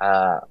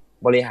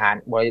บริห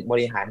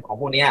ารของ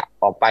พวกนี้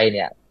ออกไปเ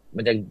นี่ย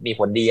มันจะมี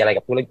ผลดีอะไร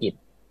กับธุรกิจ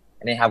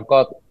อันนี้ครับ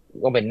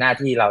ก็เป็นหน้า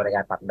ที่เราในก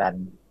ารผลักดัน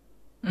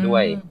ด้ว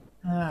ย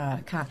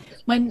ค่ะ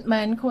มั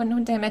นคุ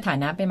ณใจในฐา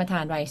นะเป็นประธา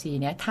น YC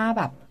เนี่ย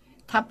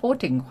ถ้าพูด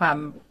ถึงความ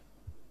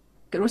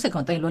รู้สึกข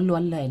องตัวเองล้ว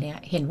นๆเลยเนี่ย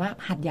เห็นว่า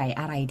หาดใหญ่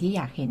อะไรที่อ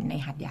ยากเห็นใน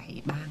หาดใหญ่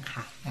บ้าง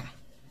ค่ะ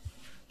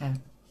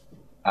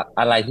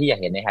อะไรที่อยาก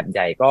เห็นในหาดให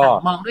ญ่ก็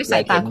มองด้วยสา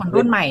ยตาคน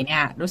รุ่นใหม่เนี่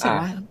ยรู้สึก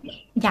ว่า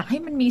อยากให้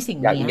มันมีสิ่ง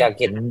นี้อยาก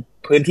เห็น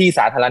พื้นที่ส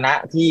าธารณะ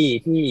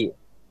ที่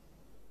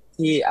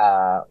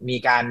มี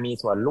การมี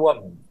ส่วนร่วม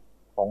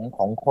ข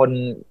องคน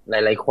ห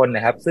ลายๆคนน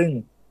ะครับ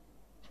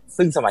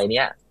ซึ่งสมัยเ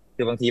นี้ย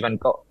คือบางทีมัน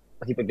ก็บ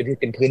างทีเ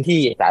ป็นพื้นที่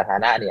สาธาร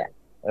ณะเนี่ย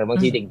บาง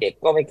ทีเด็ก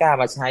ๆก็ไม่กล้า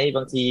มาใช้บ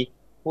างที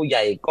ผู้ให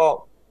ญ่ก็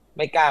ไ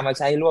ม่กล้ามา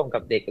ใช้ร่วมกั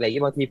บเด็กอะไร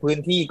ที่บางทีพื้น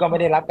ที่ก็ไม่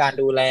ได้รับการ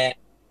ดูแล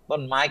ต้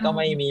นไม้ก็ไ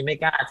ม่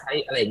กล้าใช้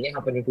อะไรอย่างเงี้ยค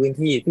รับเป็นพื้น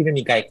ที่ที่ไม่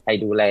มีใคร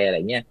ดูแลอะไร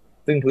เงี้ย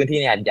ซึ่งพื้นที่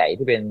ในหาดใหญ่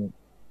ที่เป็น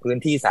พื้น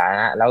ที่สาธาร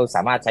ณะแล้วส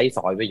ามารถใช้ส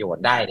อยประโยช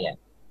น์ได้เนี่ย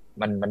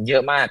มันเยอ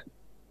ะมาก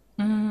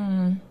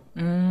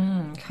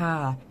ค่ะ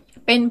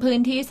เป็นพื้น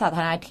ที่สาธ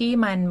ารณะที่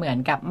มันเหมือน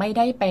กับไม่ไ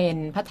ด้เป็น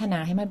พัฒนา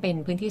ให้มันเป็น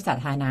พื้นที่สา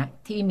ธารณะ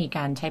ที่มีก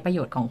ารใช้ประโย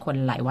ชน์ของคน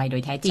หลายวัยโด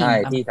ยแท้จริง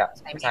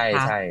ใ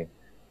ช่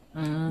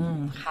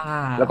ค่ะ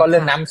แล้วก็เรื่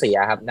องน้ำเสีย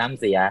ครับน้ำ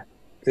เสีย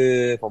คือ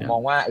ผมมอ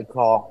งว่าไอ้ค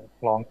ล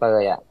องเต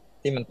ย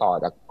ที่มันต่อ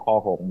จากคลอง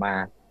หงมา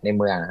ใน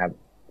เมืองครับ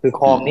คือ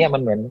คลองเนี่ยมั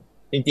นเหมือน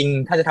จริง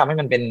ๆถ้าจะทำให้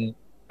มันเ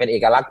ป็นเอ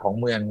กลักษณ์ของ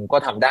เมืองก็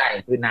ทำได้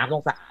คือน้ำต้อ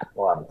งสะอาด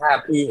ก่อนถ้า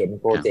พี่เห็น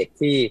โปรเจกต์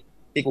ที่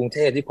กรุงเท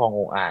พที่คลองอ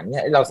งอ่างเนี่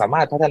ยเราสาม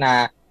ารถพัฒนา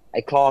ไ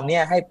อ้คลองเนี่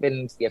ยให้เป็น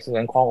เปรียบเสมื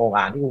อนคลององ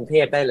อ่างที่กรุงเท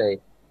พได้เลย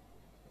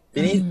ที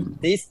นี้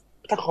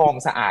ถ้าคลอง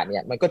สะอาดเนี่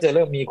ยมันก็จะเ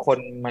ริ่มมีคน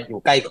มาอยู่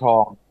ใกล้คลอ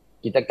ง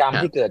กิจกรรม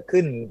ที่เกิด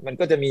ขึ้นมัน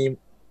ก็จะมี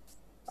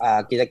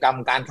กิจกรรม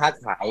การค้า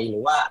ขายหรื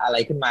อว่าอะไร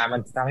ขึ้นมามั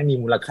นทำให้มี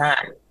มูลค่า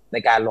ใน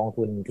การลง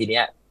ทุนทีเนี้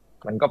ย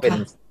มันก็เป็น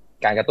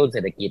การกระตุ้นเศ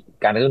รษฐกิจ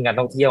การกระตุ้นการ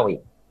ท่องเที่ยวอี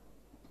ก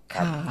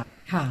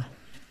ค่ะ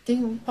จริง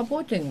พอพู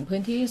ดถึงพื้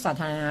นที่สา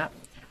ธารณะ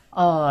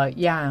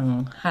อย่าง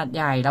หาดใ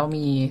หญ่เรา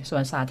มีสว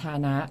นสาธาร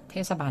ณะเท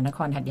ศบาลนค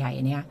รหาดใหญ่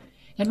เนี่ย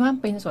เห็นว่า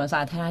เป็นสวนส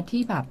าธารณะ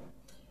ที่แบบ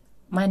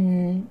มัน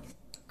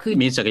คือ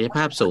มีศักยภ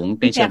าพสูง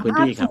ในเชิงพื้น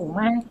ที่ครับสูง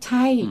มากใ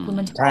ช่คุณ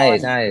มันใ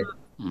ช่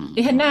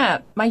ดิฉันน่ะ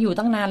มาอยู่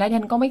ตั้งนานแล้วดิ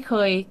ฉันก็ไม่เค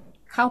ย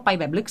เข้าไป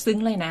แบบลึกซึ้ง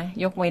เลยนะ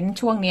ยกเว้น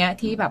ช่วงเนี้ย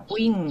ที่แบบ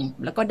วิ่ง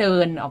แล้วก็เดิ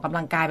นออกกำ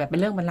ลังกายแบบเป็น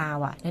เรื่องเป็นราว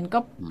ดิฉันก็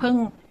เพิ่ง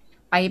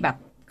ไปแบบ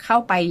เข้า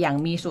ไปอย่าง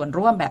มีส่วน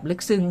ร่วมแบบลึ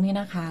กซึ้งนี่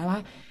นะคะว่า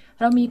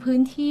เรามีพื้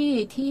นที่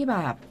ที่แบ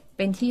บเ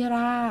ป็นที่ร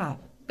าบ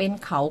เป็น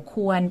เขาค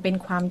วรเป็น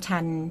ความชั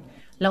น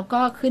แล้วก็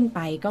ขึ้นไป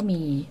ก็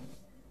มี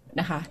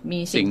นะคะมี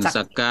สิ่ง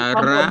สักกา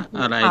ระ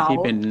อะไรที่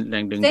เป็นแร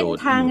งดึงดูดเส้น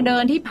ทางเดิ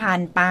นที่ผ่า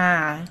นป่า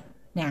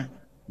เนี่ย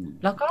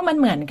แล้วก็มัน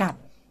เหมือนกับ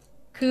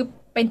คือ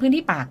เป็นพื้น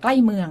ที่ป่าใกล้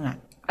เมือง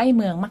ใกล้เ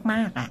มืองม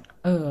าก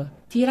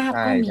ๆที่ราบ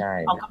ก็มี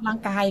ออกกำลัง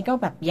กายก็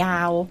แบบยา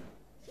ว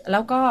แล้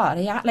วก็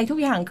ระยะอะไรทุก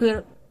อย่างคือ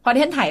พอดิ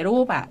ฉันถ่ายรู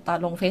ปตอน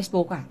ลง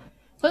Facebook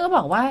เพื่อนก็บ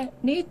อกว่า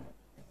นี่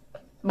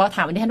บอกถ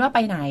ามดิฉันว่าไป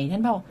ไหนดิฉั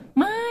นบอก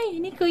ไม่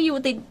นี่คืออ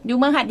ยู่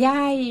เมืองหาดให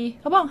ญ่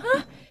เขาบอกฮะ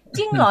จ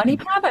ริงเหรอนี่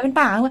ภาพแบบเป็น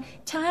ป่าว่า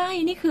ใช่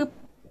นี่คือ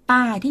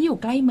ป่าที่อยู่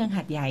ใกล้เมืองห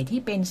าดใหญ่ที่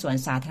เป็นสวน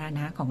สาธารณ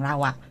ะของเรา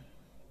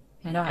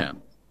เห็นไหม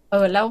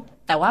แล้ว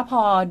แต่ว่าพ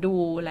อดู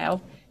แล้ว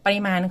ป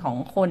ริมาณของ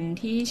คน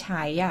ที่ใ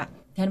ช้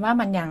ฉันว่า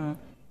มัน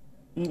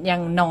ยั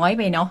งน้อยไ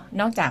ปเนาะ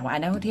นอกจากว่า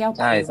นักท่องเที่ยว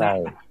ไป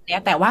เนี่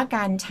ยแต่ว่าก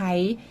ารใช้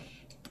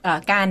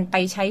การไป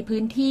ใช้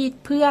พื้นที่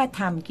เพื่อ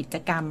ทำกิจ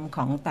กรรมข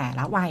องแต่ล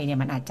ะวัยเนี่ย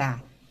มันอาจจะ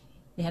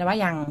เห็นว่า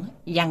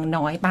ยัง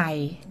น้อยไป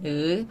หรื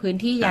อพื้น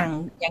ที่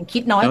ยังคิ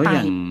ดน้อยไป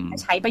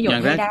ใช้ประโยช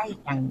น์ไม่ได้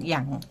อ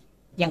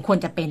ย่างควร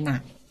จะเป็น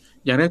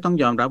อย่างแรกต้อง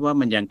ยอมรับว่า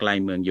มันยังไกล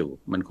เมืองอยู่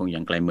มันคง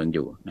ยังไกลเมืองอ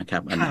ยู่นะครั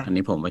บอัน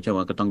นี้ผมว่าเชื่อ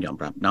ว่าก็ต้องยอม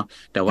รับเนาะ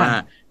แต่ว่า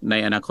ใน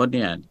อนาคตเ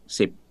นี่ย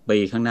10 ปี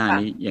ข้างหน้า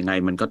นี้ยังไง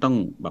มันก็ต้อง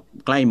แบบ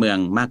ใกล้เมือง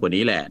มากกว่า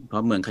นี้แหละเพรา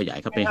ะเมืองขยาย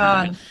เข้าไปหา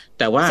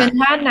แต่ว่าเซ็น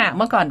ทรัลเ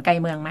มื่อก่อนไกล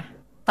เมืองไหม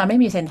ตอนไม่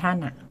มีเซ็นทรัล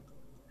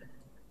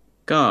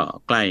ก็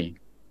ไกล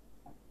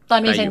ตอน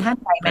มีเซ็นทรัล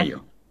ไกลไหม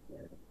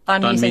ตอน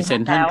มีเซ็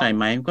นทรัลไกล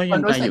ไหมก็ยั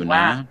งไกลอยู่น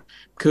ะ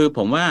คือผ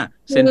มว่า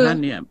เซ็นทรัล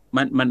เนี่ย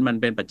มัน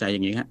เป็นปัจจัยอย่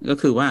างนี้ครับก็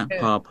คือว่า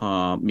พอ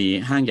มี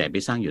ห้างใหญ่ไป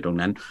สร้างอยู่ตรง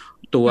นั้น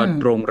ตัว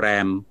โรงแร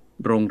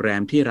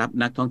มที่รับ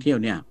นักท่องเที่ยว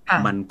เนี่ย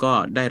มันก็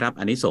ได้รับ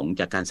อานิสงส์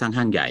จากการสร้าง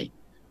ห้างใหญ่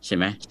ใช่ไ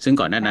หมซึ่ง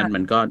ก่อนหน้านั้นมั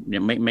นก็ยั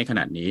งไม่ข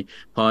นาดนี้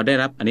พอได้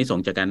รับอานิสง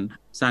ส์จากการ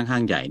สร้างห้า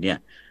งใหญ่เนี่ย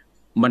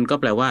มันก็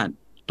แปลว่า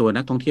ตัว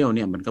นักท่องเที่ยวเ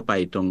นี่ยมันก็ไป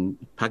ตรง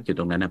พักอยู่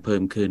ตรงนั้นเพิ่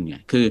มขึ้นไง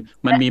คือ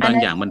มันมีบาง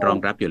อย่างมันรอง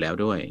รับอยู่แล้ว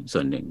ด้วย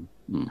ส่วนหนึ่ง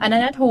อันนั้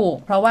นถูก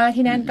เพราะว่า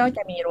ที่นั่นก็จ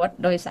ะมี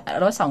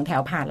รถ2 แถ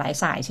วผ่านหลาย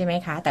สายใช่ไหม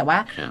คะแต่ว่า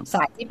ส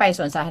ายที่ไปส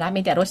วนสาธารณะ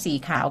มีแต่รถสี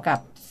ขาวกับ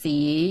สี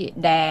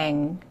แดง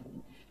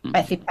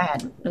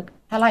88หรือ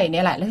เท่าไหร่เ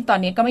นี่ยแหละแล้วตอน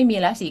นี้ก็ไม่มี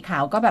แล้วสีขา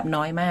วก็แบบ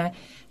น้อยมาก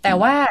แต่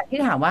ว่าที่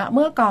ถามว่าเ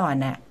มื่อก่อน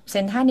เ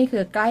ซ็นทรัลนี่คื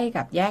อใกล้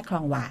กับแยกคล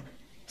องหวาด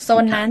โซ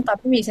นนั้นตอน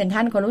ที่มีเซ็นทรั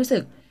ลคนรู้สึ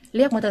กเ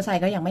รียกมอเตอร์ไซ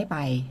ค์ก็ยังไม่ไป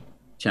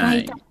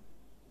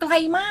ไกล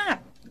มาก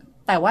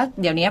แต่ว่า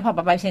เดี๋ยวนี้พอ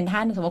ไปเซ็นทรั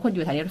ลสมมติคนอ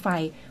ยู่สถานีรถไฟ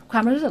ควา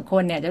มรู้สึกค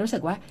นเนี่ยจะรู้สึ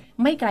กว่า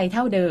ไม่ไกลเ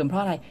ท่าเดิมเพรา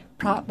ะอะไร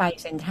เพราะไป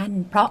เซ็นทรัล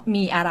เพราะ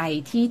มีอะไร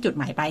ที่จุด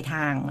หมายปลายท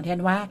างเช่น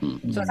ว่า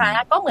สวนสาธารณ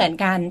ะก็เหมือน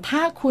กันถ้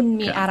าคุณ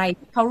มีอะไร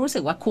เขารู้สึ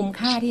กว่าคุ้ม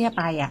ค่าที่จะ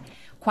ไป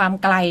ความ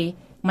ไกล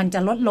มันจะ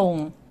ลดลง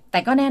แต่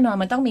ก็แน่นอน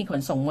มันต้องมีข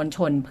นส่งมวลช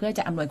นเพื่อจ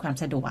ะอำนวยความ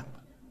สะดวก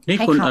นี่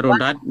คุณอรุณ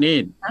รัตน์นี่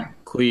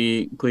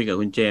คุยกับ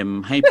คุณเจมส์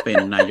ให้เป็น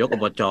นายกอ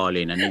บจเล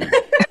ยนะนี่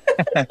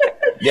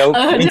เดี๋ยว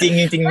จริง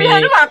มี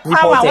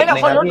โปรเจกต์ใน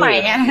การ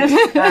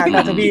ที่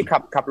ถ้าพี่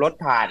ขับรถ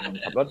ผ่าน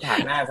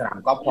หน้าสนาม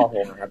กอล์ฟพอห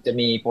งครับจะ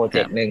มีโปรเจ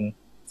กต์นึง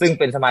ซึ่ง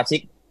เป็นสมาชิก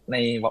ใน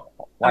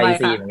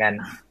YC เหมือนกัน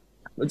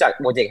รู้จัก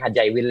โปรเจกต์หาดให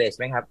ญ่วิลเลจ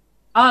ไหมครับ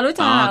รู้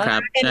จักครั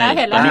บเห็นแล้ว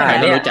ตอนนี้ใคร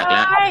ก็รู้จักแ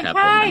ล้วครับ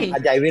หา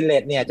ดใหญ่วิลเล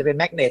จเนี่ยจะเป็น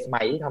แมกเนตให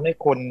ม่ที่ทำให้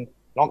คน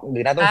หรื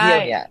อนักท่องเที่ยว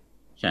เนี่ย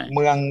เ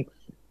มือง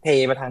เท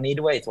มาทางนี้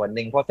ด้วยส่วนห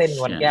นึ่งเพราะเส้นน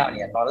วลแก้วเ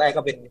นี่ยตอนแรก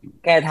ก็เป็น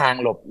แก้ทาง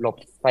หลบ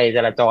ไฟจ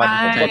ราจร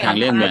ก็ทาง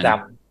เลี่ยงเมือง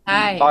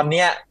ตอนเ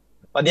นี้ย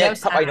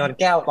ถ้าไปนวล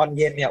แก้วตอนเ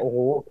ย็นเนี่ยโอ้โห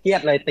เครีย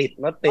ดเลยติด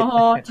รถติด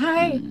ใช่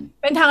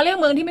เป็นทางเลี่ยง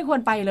เมืองที่ไม่ควร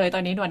ไปเลยต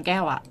อนนี้นวลแก้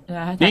ว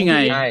นี่ไง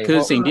คือ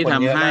สิ่งที่ท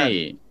ำให้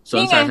ส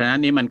วนสาธารณะ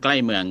นี้มันใกล้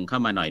เมืองเข้า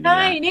มาหน่อยนึง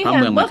เพราะ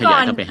เมืองมันขยา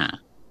ยเข้าไปหา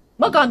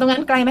เมื่อก่อนตรงนั้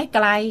นไกลไหมไก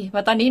ลพ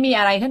อตอนนี้มี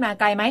อะไรขึ้นมา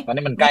ไกลไหมตอน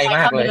นี้มันใกล้ม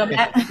ากเลย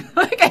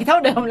ไกลเท่า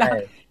เดิมแล้ว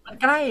มัน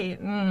ใกล้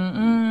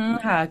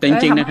ค่ะแต่จ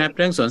ริงๆนะครับเ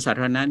รื่องสวนสาธ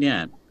ารณะเนี่ย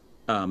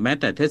แม้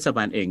แต่เทศบ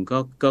าลเอง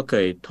ก็เค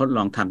ยทดล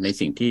องทำใน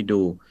สิ่งที่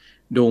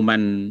ดู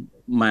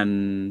มัน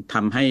ท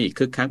ำให้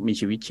คึกคักมี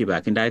ชีวิตชีวา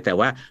ขึ้นได้แต่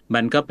ว่ามั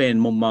นก็เป็น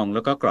มุมมองแ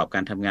ล้วก็กรอบก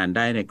ารทำงานไ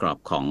ด้ในกรอบ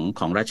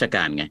ของราชก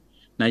ารไง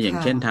นะอย่าง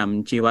เช่นท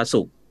ำชีว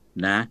สุข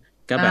นะ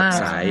ก็แบบ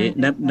สาย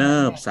เนิ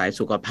บสาย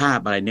สุขภาพ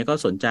อะไรเนี้ยก็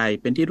สนใจ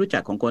เป็นที่รู้จั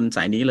กของคนส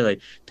ายนี้เลย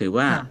ถือ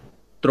ว่า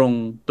ตรง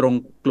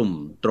กลุ่ม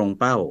ตรง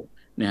เป้า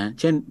นะ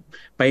เช่น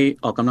ไป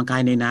ออกกำลังกา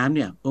ยในน้ำเ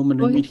นี่ยมัน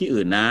ไม่มีที่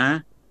อื่นนะ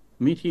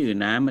มีที่อื่น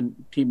นะมัน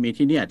ที่มี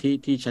ที่เนี่ย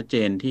ที่ชัดเจ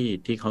น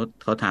ที่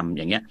เขาทำ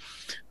อย่างเงี้ย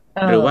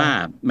หรือว่า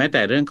แม้แ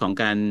ต่เรื่องของ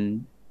การ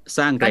ส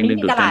ร้างแรงดึง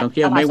ดูดการท่องเ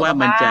ที่ยวไม่ว่า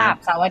มันจะ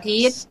เสาร์อา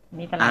ทิตย์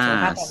มีตลาดสุข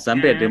ภาพสำ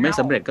เร็จหรือไม่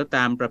สำเร็จก็ต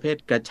ามประเภท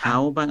กระเช้า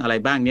บ้างอะไร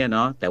บ้างเนี่ยเน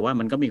าะแต่ว่า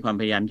มันก็มีความ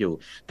พยายามอยู่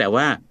แต่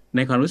ว่าใน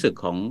ความรู้สึก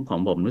ของ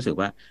ผมรู้สึก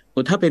ว่า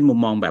ถ้าเป็นมุม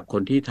มองแบบค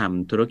นที่ท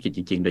ำธุรกิจจ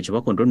ริงๆโดยเฉพา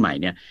ะคนรุ่นใหม่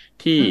เนี่ย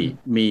ที่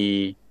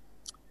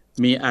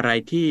มีอะไร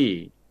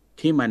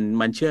ที่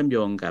มันเชื่อมโย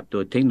งกับตั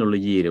วเทคโนโล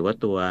ยีหรือว่า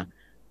ตั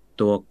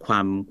ว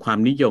ความ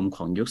นิยมข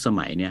องยุคส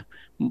มัยเนี่ย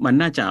มัน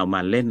น่าจะเอาม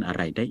าเล่นอะไ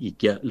รได้อีก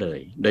เยอะเลย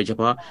โดยเฉ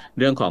พาะ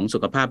เรื่องของสุ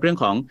ขภาพเรื่อง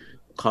ข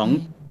อง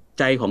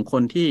ใจของค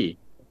นที่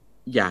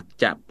อยาก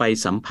จะไป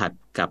สัมผัส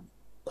กับ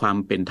ความ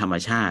เป็นธรรม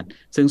ชาติ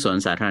ซึ่งสวน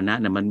สาธารณะ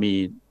เนี่ยมันมี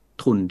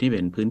ทุนที่เ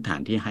ป็นพื้นฐาน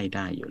ที่ให้ไ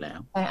ด้อยู่แล้ว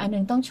แต่อันนึ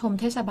งต้องชม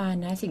เทศบาล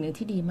นะสิ่งหนึ่ง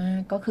ที่ดีมา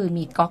กก็คือ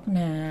มีก๊อก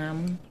น้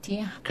ำที่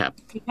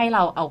ให้เร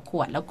าเอาข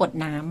วดแล้วกด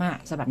น้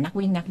ำสำหรับนัก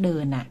วิ่งนักเดิ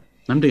น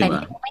น้ำดื่มแต่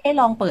ไม่ได้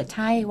ลองเปิดใ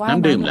ช่ว่าน้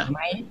ำดื่มเหรอไ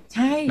หมใ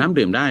ช่น้ำ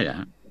ดื่มได้เหรอ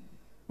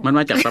มันม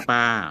าจากประป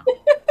า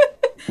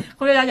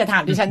คุณอาจารย์จะถา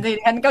มดิฉันสิ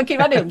ฉันก็คิด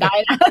ว่าดื่มได้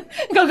นะ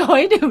ก็ขอ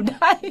ให้ดื่มไ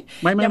ด้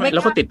ไม่แล้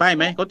วเขาติดป้ายไ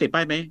หม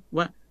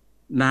ว่า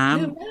น้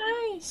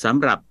ำสำ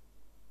หรับ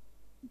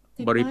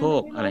บริโภ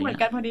คอะไรเหมือเงี้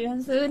นกันพอดีฉั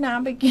นซื้อน้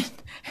ำไปกิน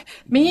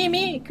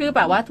มีคือแ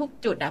บบว่าทุก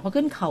จุดพอ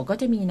ขึ้นเขาก็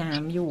จะมีน้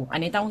ำอยู่อัน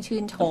นี้ต้องชื่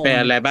นชมแต่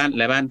ราย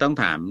บ้านต้อง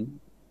ถาม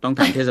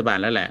เทศบาล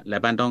แล้วแหละรา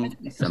ยบ้านต้อง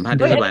สัมภาษณ์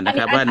เทศบาลนะค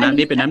รับว่าน้ำ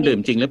นี้เป็นน้ำดื่ม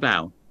จริงหรือเปล่า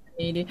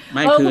ไ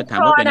ม่คือถาม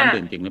ว่าเป็นน้ำ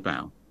ดื่มจริงหรือเปล่า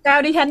เจ้า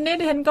ดิฉัน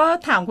ก็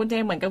ถามคุณเจ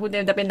มเหมือนกับคุณเจ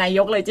มจะเป็นนาย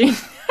กเลยจริง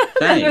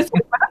ใช่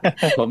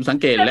ผมสัง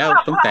เกตแล้ว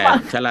ตั้งแต่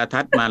ชลา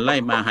ทัศน์มาไล่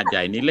มาหัดให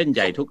ญ่นี้เล่นให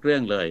ญ่ทุกเรื่อ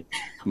งเลย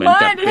เหมือน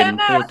กับเป็น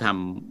ผู้ท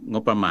ำง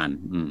บประมาณ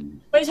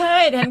ไม่ใช่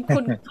ดิฉันคุ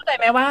ณเข้าใจ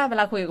ไหมว่าเว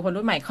ลาคุยกับคน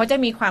รุ่นใหม่เขาจะ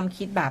มีความ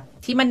คิดแบบ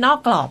ที่มันนอก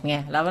กรอบไง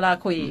แล้วเวลา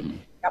คุย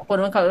กับคน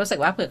เขารู้สึก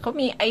ว่าเผื่อเขา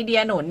มีไอเดีย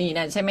โหนนี่น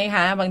ะใช่ไหมค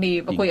ะบางที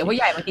คุยกับผู้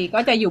ใหญ่บางทีก็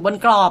จะอยู่บน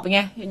กรอบไ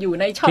งอยู่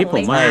ในช่อง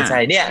ใช่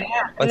เนี่ย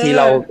บางทีเ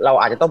รา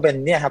อาจจะต้องเป็น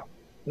เนี่ยครับ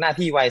หน้า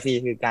ที่ YC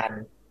คือการ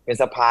เป็น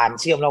สะพาน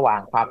เชื่อมระหว่า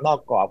งความนอก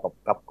กรอบ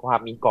กับความ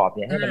มีกรอบเ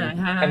นี่ยใ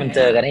ห้มันเจ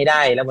อกันให้ไ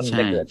ด้แล้วมัน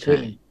จะเกิดขึ้น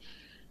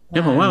เนี่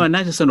ยผมว่ามันน่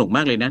าจะสนุกม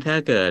ากเลยนะถ้า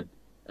เกิด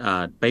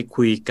ไป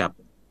คุยกับ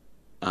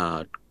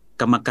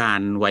กรรมการ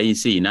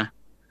YC นะ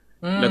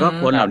แล้วก็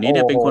คนเหล่านี้เ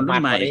นี่ยเป็นคนรุ่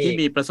นใหม่ที่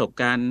มีประสบ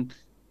การณ์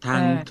ทา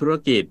งธุร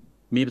กิจ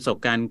มีประสบ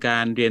การณ์กา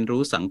รเรียน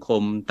รู้สังค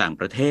มต่าง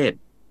ประเทศ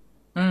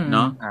เน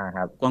าะ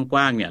ก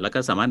ว้างๆเนี่ยแล้วก็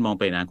สามารถมอง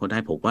ไปอนาคตได้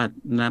ผมว่า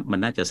มัน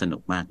น่าจะสนุ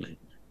กมากเลย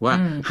ว่า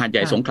หาดให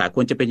ญ่สงขลาค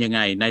วรจะเป็นยังไง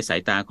ในสา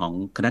ยตาของ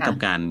คณะกรรม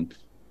การ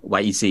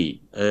YEC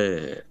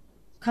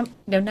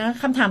เดี๋ยวนะ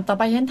คำถามต่อ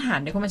ไปฉันถาม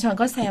เดี๋ยวคุณบัญชร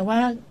ก็แซวว่า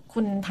คุ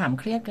ณถาม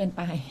เครียดเกินไ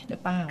ปหรื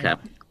อเปล่าครับ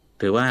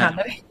ถือว่า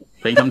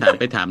เป็นคำถาม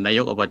ไปถามนาย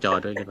กอบจ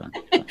ด้วยหรือเปล่า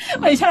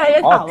ไม่ใช่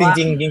จ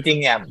ริง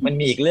เนี่ยมัน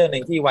มีอีกเรื่องนึ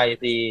งที่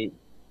YEC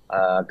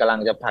กำลัง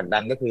จะผลักดั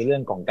นก็คือเรื่อ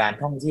งของการ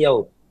ท่องเที่ยว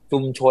ชุ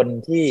มชน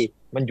ที่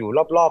มันอยู่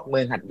รอบๆเมื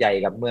องหัดใหญ่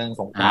กับเมือง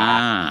สงขลา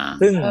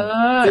ซึ่ง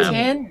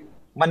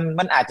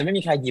มันอาจจะไม่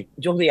มีใครหยิบ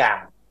ยกตัวอย่าง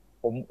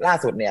ผมล่า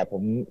สุดเนี่ยผ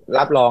ม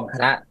รับรองค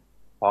ณะ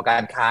หอกา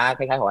รค้าค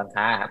ล้ายๆหอการ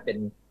ค้าครับเ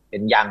ป็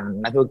นยัง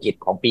นักธุรกิจ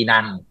ของปีนั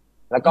ง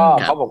แล้วก็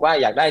เขาบอกว่า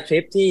อยากได้ทริ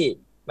ปที่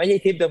ไม่ใช่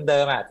ทริปเดิ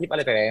มๆทริปอะไ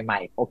รแปลกๆใหม่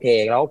โอเค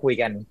เราก็คุย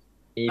กัน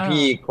มี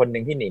พี่คนห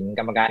นึ่งที่หนิง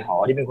กรรมการหอ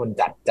ที่เป็นคน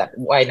จัด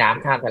ว่ายน้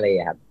ำข้ามทะเล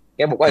ครับแก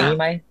บอกว่าอย่างนี้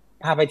ไหม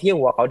พาไปเที่ยว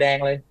หัวเขาแดง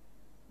เลย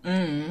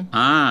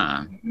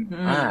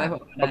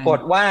ปรากฏ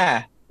ว่า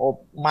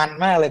มัน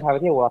มากเลยพาไป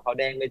เที่ยวหัวเขา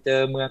แดงไปเจ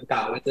อเมืองเก่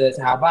าไปเจอ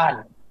ชาวบ้าน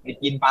ไป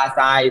กินปลาท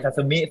รายซา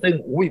ซิมิซึ่ง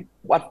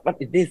what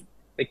is this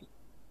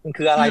มัน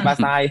คืออะไรปลา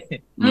ทราย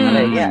อะไร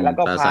เงี้ยแล้ว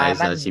ก็พา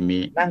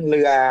นั่งเ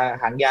รือ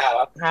หางยาว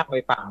ข้ามไป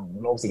ฝั่ง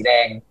โรงสีแด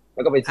งแ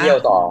ล้วก็ไปเที่ยว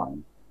ต่อ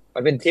มั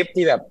นเป็นทริป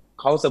ที่แบบ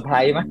เขาเซอร์ไพร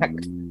ส์มาก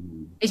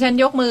ดิฉัน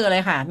ยกมือเล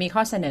ยค่ะมีข้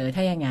อเสนอถ้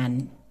าอย่างนั้น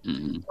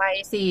ไป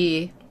สิ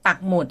ปัก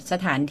หมุดส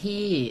ถาน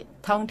ที่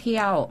ท่องเที่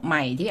ยวให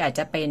ม่ที่อาจจ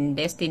ะเป็น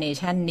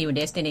destination new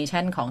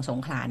destination ของสง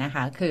ขลานะค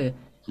ะคือ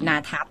นา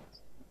ทับ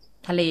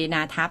ทะเลน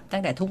าทับตั้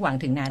งแต่ทุกหวัง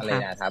ถึงนา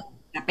ทับ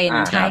จะเป็น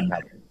ใช่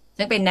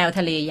ซึ่งเป็นแนวท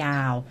ะเลยา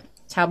ว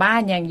ชาวบ้า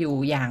นยังอยู่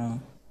อย่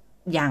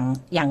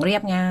างเรีย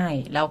บง่าย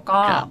แล้ว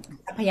ก็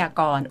ทรัพยา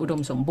กรอุด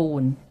มสมบู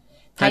รณ์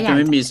ถ้าจะไ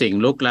ม่มีสิ่ง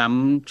ลุกล้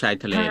ำชาย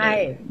ทะเลเลย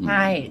ใ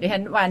ช่ดิฉั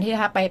นวันที่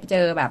ไปเจ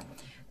อแบบ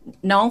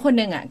น้องคนห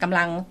นึ่งกำ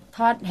ลังท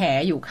อดแห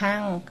อยู่ข้า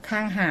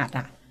งหาด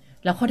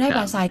แล้วเขาได้ป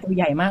ลาทรายตัวใ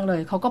หญ่มากเล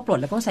ยเขาก็ปลด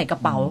แล้วก็ใส่กร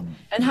ะเป๋า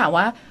แล้วถาม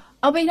ว่า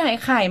เอาไปไหน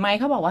ขายไหม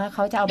เขาบอกว่าเข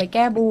าจะเอาไปแ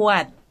ก้บว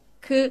ช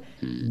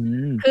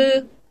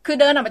คือ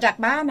เดินออกมาจาก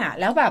บ้าน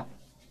แล้วแบบ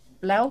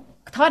แล้ว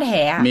ทอดแห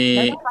แ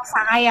ล้วปลาท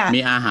ราย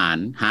มีอาหาร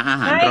หาอา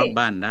หารรอบ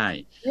บ้านได้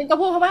นี่ก็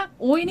พูดเขาว่า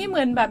อุ้ยนี่เห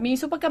มือนแบบมี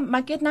ซุปเปอร์มา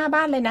ร์เก็ตหน้า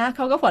บ้านเลยนะเข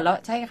าก็ผลแล้ว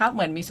ใช่ครับเห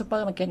มือนมีซุปเปอ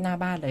ร์มาร์เก็ตหน้า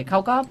บ้านเลยเขา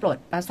ก็ปลด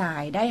ปลาทรา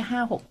ยได้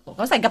 5-6 เ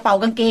ขาใส่กระเป๋า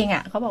กางเกง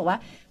เขาบอกว่า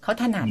เขา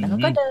ถนัดแล้วเขา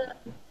ก็เดิน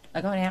แล้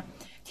วก็เนี้ย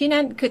ที่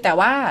นั่นคือแต่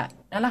ว่า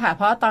นั่นแหละค่ะเ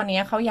พราะตอนนี้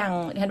เขายัง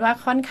เห็นว่า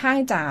ค่อนข้าง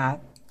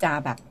จะ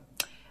แบบ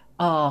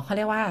เขาเ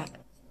รียกว่า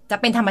จะ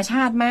เป็นธรรมช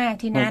าติมาก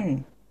ที่นั่น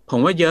ผม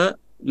ว่าเยอะ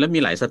แล้วมี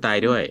หลายสไต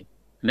ล์ด้วย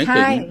นึก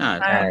ถึง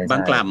บา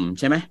งกล่ำ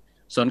ใช่ไหม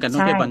โซนการท่อ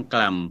งเที่ยวบางก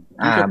ล่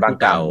ำบาง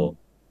เก่า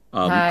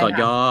เกาะ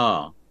ย่อ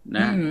น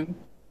ะ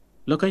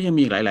แล้วก็ยัง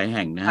มีหลายๆแ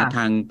ห่งนะท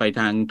างไป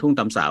ทางทุ่ง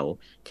ตำเสา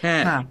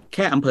แ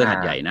ค่อำเภอหาด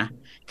ใหญ่นะ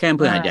แค่อำ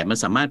เภอหาดใหญ่มัน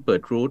สามารถเปิ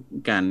ดรูท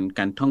ก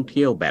ารท่องเ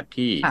ที่ยวแบบ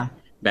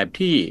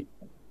ที่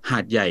หา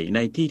ดใหญ่ใน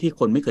ที่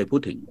คนไม่เคยพู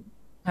ดถึง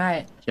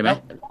ใช่ไหม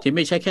ที่ไ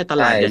ม่ใช่แค่ต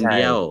ลาดอย่างเ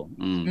ดียว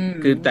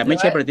คือแต่ไม่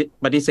ใช่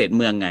ปฏิเสธ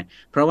เมืองไง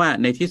เพราะว่า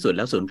ในที่สุดแ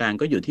ล้วศูนย์กลาง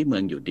ก็อยู่ที่เมื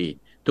องอยู่ดี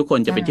ทุกคน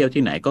จะไปเที่ยว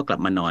ที่ไหนก็กลับ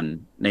มานอน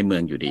ในเมือ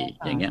งอยู่ดี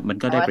อย่างเงี้ยมัน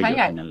ก็ได้ประโยช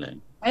น์นั้นเลย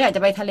ถ้าอยากจ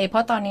ะไปทะเลเพรา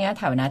ะตอนนี้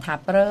แถวนาทับ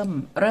เ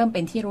ริ่มเป็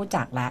นที่รู้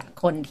จักละ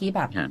คนที่แ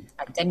บบ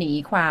อาจจะหนี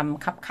ความ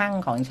คับคั่ง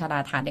ของชลา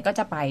ทานเนี่ยก็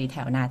จะไปแถ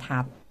วนาทั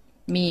บ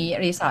มี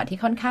รีสอร์ทที่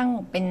ค่อนข้าง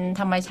เป็น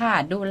ธรรมชา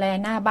ติดูแล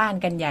หน้าบ้าน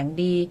กันอย่าง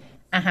ดี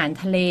อาหาร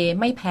ทะเล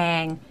ไม่แพ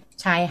ง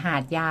ชายหา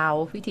ดยาว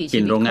วิถีชีวิต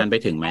กินโรงงานไป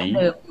ถึงไหม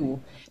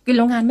กิน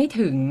โรงงานไม่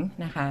ถึง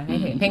นะคะไม่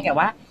ถึงเพียงแต่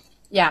ว่า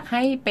อยากใ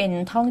ห้เป็น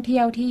ท่องเที่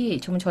ยวที่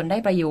ชุมชนได้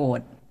ประโยช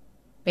น์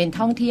เป็น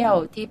ท่องเที่ยว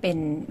ที่เป็น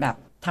แบบ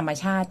ธรรม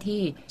ชาติ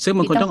ที่ซึ่ง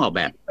มันควรต้องออกแ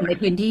บบใน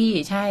พื้นที่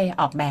ใช่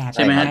ออกแบบใ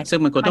ช่ไหมฮะซึ่ง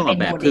มันควรต้องออก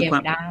แบบคือควา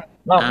ม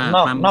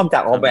นอกจา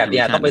กออกแบบเ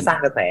นี่ยต้องไปสร้าง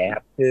กระแสค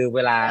รับคือเว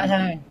ลา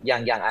อย่า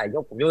ง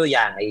ผมยกตัวอ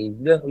ย่าง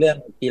เรื่อง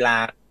กีฬา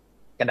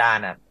กระดาน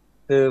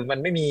คือมัน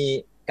ไม่มี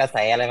กระแส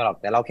อะไรหรอก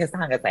แต่เราแค่สร้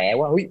างกระแส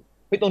ว่าเฮ้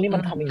ยตรงนี้มั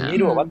นทำอย่างนี้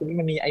ด้วยว่าตรงนี้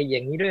มันมีไอ้อย่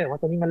างนี้ด้วยว่า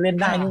ตรงนี้มันเล่น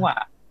ได้นี่หว่า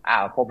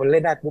พอมันเ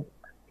ล่นได้ปุ๊บ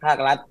ภาค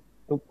รัฐ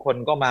ทุกคน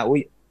ก็มาอุ้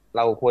ยเ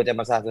ราควรจะ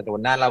มาสนับสนุน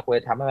นะเราควร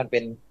ทำให้มันเป็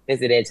น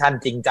destination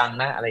จริงจัง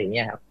นะอะไรอย่างเ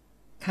งี้ยครับ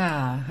ค่ะ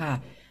ค่ะ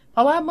เพร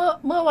าะว่าเ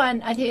มื่อวัน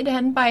อาทิตย์ที่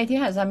ฉันไปที่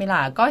หาดซามิล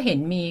าก็เห็น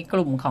มีก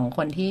ลุ่มของค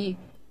นที่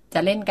จ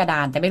ะเล่นกระด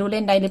านแต่ไม่รู้เ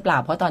ล่นได้หรือเปล่า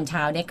เพราะตอนเช้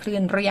าเนี่ยคลื่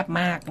นเรียบ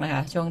มากนะค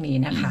ะช่วงนี้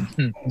นะคะ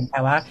แต่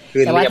ว่าคื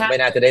อเรียบไม่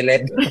น่าจะได้เล่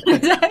น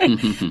ใช่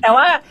แต่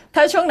ว่าถ้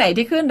าช่วงไหน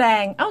ที่คลื่นแร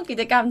งกิ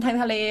จกรรมทาง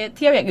ทะเลเ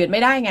ที่ยวอย่างอื่นไ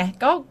ม่ได้ไง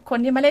ก็คน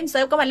ที่มาเล่นเซิ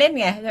ร์ฟก็มาเล่น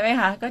ไงใช่ไหม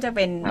คะก็จะเ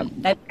ป็น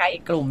ได้ไกลอี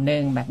กกลุ่มหนึ่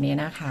งแบบนี้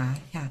นะคะ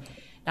ค่ะ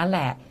นั่นแห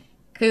ละ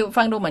คือ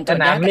ฟังดูเหมือนจะ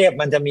น้ำเรียบ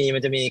มันจะ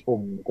มีก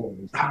ลุ่ม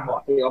ซับบอร์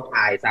ดที่เขาพ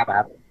ายซับค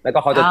รับแล้วก็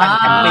เขาจะตั้ง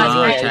แคมปิ้ง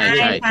ด้วยใช่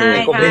ถูก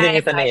กลุ่มนี้จะ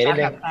มีเสน่ห์นิด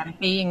นึงแคม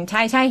ปิ้ง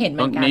ใช่เห็นเห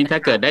มือนกันนี้ถ้า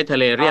เกิดได้ทะ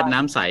เลเรียบน้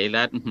ำใสแ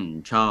ล้ว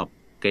ชอบ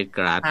เกรดก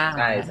ราด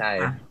ใช่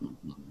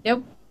เดี๋ยว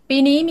ปี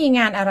นี้มีง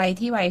านอะไร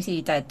ที่ YC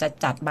จะ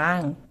จัดบ้าง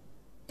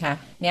ค่ะ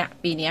เนี่ย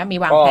ปีนี้มี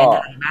วางแผนอ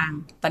ะไรบ้าง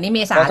ตอนนี้เม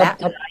ษาแล้ว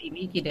อีกไ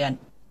ม่กี่เดือน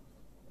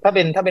ถ้าเ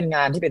ป็นง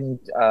านที่เป็น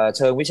เ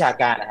ชิงวิชา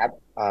การนะครับ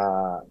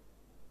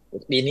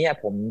ปีนี้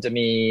ผมจะ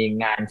มี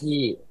งานที่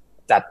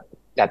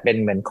จัดเป็น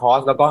เหมือนคอร์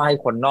สแล้วก็ให้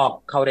คนนอก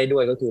เข้าได้ด้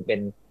วยก็คือเป็น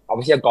เอา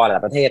วิทยากรระ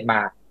ดับประเทศมา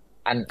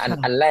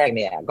อันแรกเ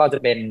นี่ยก็จะ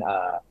เป็น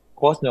โ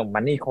ค้ชหนุ่มมั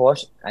นนี่โค้ช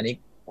อันนี้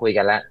คุย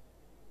กันแล้ว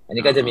อัน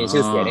นี้ก็จะมีชื่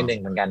อเสียงนิดนึง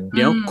เหมือนกันเ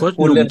ดี๋ยวโค้ชห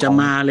นุ่มจะ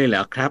มาเลยเหร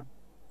อครับ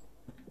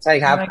ใช่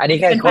ครับอันนี้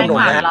แค่โค้ชหนุ่ม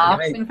นะ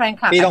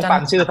พี่ต้องฟั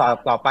งชื่อ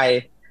ต่อไป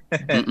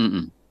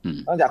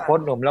นอกจากโค้ช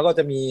หนุ่มแล้วก็จ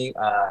ะมี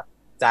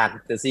จาก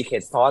The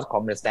Secret Sauce ขอ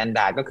ง The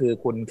Standard ก็คือ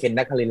คุณเคน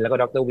นักคลินแล้วก็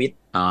ดร.วิทย์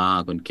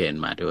คุณเคน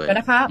มาด้วย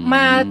นะคะม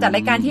าจัดร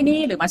ายการที่นี่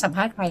หรือมาสัมภ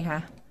าษณ์ใครคะ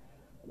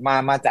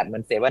มาจัดเหมื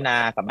อนเสวนา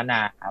สัมมนา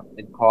ครับเ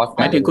ป็นคอร์ส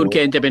หมายถึงคุณเค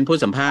นจะเป็นผู้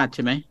สัมภาษณ์ใ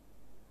ช่ไหม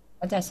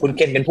คุณเ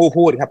คนเป็นผู้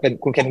พูดครับเป็น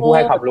คุณเคนผู้ใ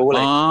ห้ความรู้เล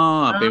ย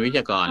เป็นวิท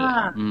ยากรเ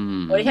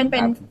ลยดิฉันเป็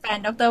นแฟน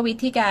ดร.วิท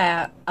ย์ที่แก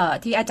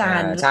ที่อาจา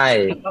รย์ใช่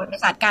ประวัติ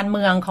ศาสตร์การเ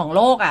มืองของโ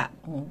ลก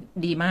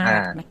ดีมาก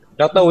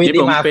ดร.วิทย์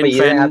ที่มาฟรี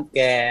นะครับแ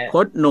กโ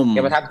ค้ชหนุ่มแก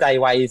ประทับใจ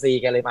YC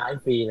แกเลยมาให้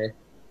ฟรีเลย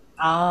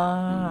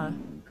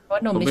โค้ช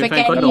หนุ่มนี่ช่วยแ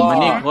ก้โค้ชหนุ่มมา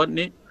นี่โค้ช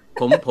นี้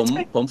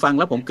ผมฟัง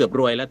แล้วผมเกือบ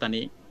รวยแล้วตอน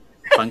นี้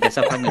ฟังแก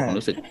สักพักนึงผม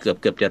รู้สึกเ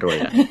กือบจะรวย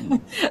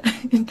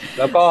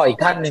แล้วก็อีก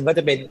ท่านหนึ่งก็จ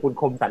ะเป็นคุณ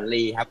คมสัน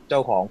ลีครับเจ้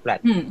าของแฟลต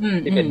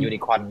ที่เป็นยูนิ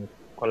คอร์น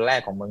คนแรก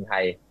ของเมืองไท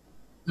ย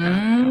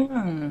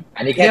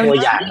อันนี้แค่ตัว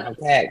อย่างครับ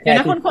แค่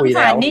ที่คุยแ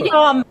ล้วนี่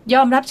ย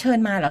อมรับเชิญ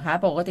มาเหรอคะ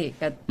ปกติ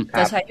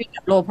จะใช้แบ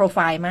บโลโปรไฟ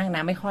ล์มากน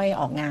ะไม่ค่อย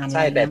ออกงานใ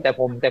ช่แ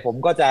ต่ผม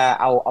ก็จะ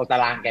เอาตา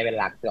รางแกเป็น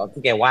หลักเอา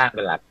ที่แกว่างเ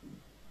ป็นหลัก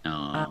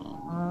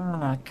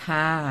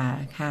ค่ะ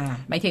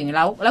หมายถึงแ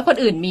ล้วคน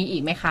อื่นมีอี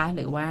กไหมคะห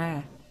รือว่า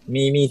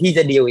มีที่จ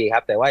ะดีลอีกค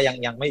รับแต่ว่า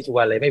ยังไม่ชัว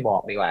ร์เลยไม่บอ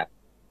กดีกว่า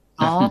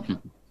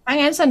ถ้า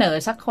งั้นเสนอ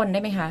สักคนได้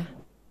ไหมคะ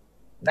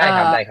ได้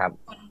ครับ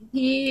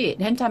ที่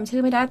ฉันจำชื่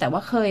อไม่ได้แต่ว่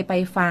าเคยไป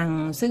ฟัง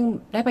ซึ่ง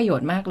ได้ประโย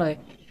ชน์มากเลย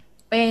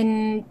เป็น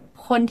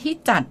คนที่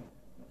จัด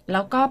แ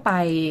ล้วก็ไป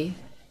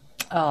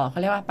เขา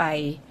เรียกว่าไ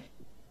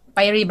ป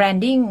รีแบรน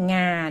ดิ้งง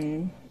าน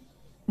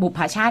บุพ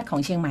ชาติของ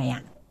เชียงใหม่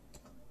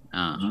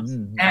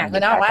คื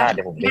อต้องบอกว่า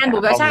งานบุ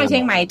พชาติเชี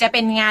ยงใหม่จะเ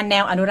ป็นงานแน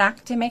วอนุรัก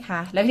ษ์ใช่ไหมคะ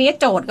แล้วทีนี้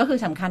โจทย์ก็คือ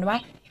สำคัญว่า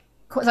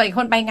ส่วนค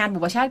นไปงานบุ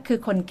พชาติคือ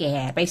คนแก่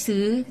ไป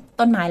ซื้อ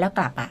ต้นไม้แล้วก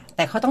ลับแ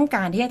ต่เขาต้องก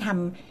ารที่จะท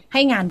ำใ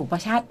ห้งานบุพ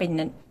ชาติเ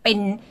ป็น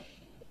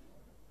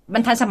มั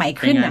นทันสมัย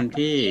ขึ้น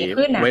ที่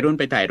วัยรุ่น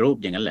ไปถ่ายรูป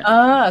อย่างนั้นแหละ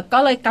ก็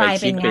เลยกลาย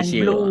เป็นงาน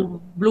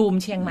บลูม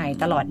เชียงใหม่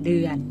ตลอดเดื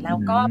อนแล้ว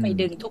ก็ไป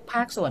ดึงทุกภ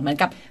าคส่วนเหมือน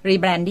กับรี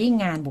แบรนดิ้ง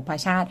งานบุพ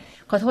ชาติ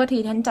ขอโทษที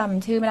ท่านจ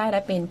ำชื่อไม่ได้แล้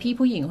วเป็นพี่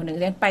ผู้หญิงคนหนึ่ง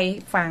ที่ไป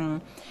ฟัง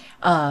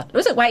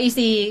รู้สึกว่า EC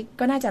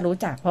ก็น่าจะรู้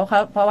จักเ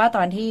พราะว่าต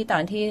อน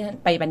ที่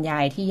ไปบรรยา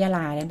ยที่ยะล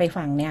าเนี่ยไป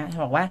ฟังเนี่ย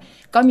บอกว่า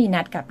ก็มี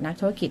นัดกับนัก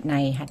ธุรกิจใน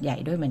หัดใหญ่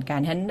ด้วยเหมือนกัน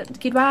ฉัน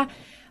คิดว่า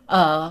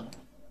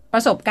ปร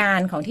ะสบการ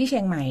ณ์ของที่เชี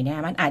ยงใหม่เนี่ย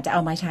มันอาจจะเอ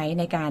ามาใช้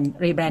ในการ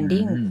รีแบรน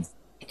ดิ้ง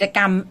กิจก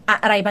รรม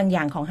อะไรบางอ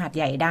ย่างของหัด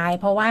ใหญ่ได้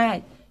เพราะว่า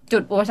จุ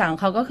ดอุปสรรคของ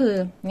เขาก็คือ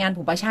งาน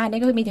บุพชาตินี่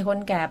ก็คือมีแต่คน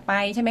แก่ไป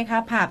ใช่ไหมคะ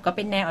ภาพก็เ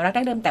ป็นแนวอนุรักษ์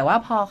ดั้งเดิมแต่ว่า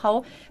พอเขา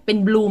เป็น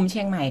บลูมเชี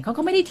ยงใหม่เขา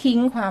ก็ไม่ได้ทิ้ง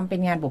ความเป็น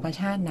งานบุพ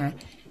ชาตินะ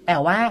แต่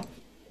ว่า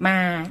มา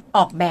อ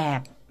อกแบบ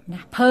น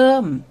ะเพิ่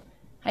ม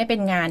ให้เป็น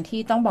งานที่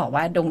ต้องบอก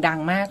ว่าโด่งดัง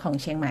มากของ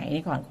เชียงใหม่ใน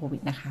ก่อนโควิ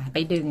ดนะคะไป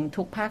ดึง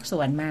ทุกภาคส่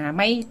วนมาไ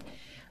ม่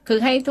คือ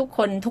ให้ทุกค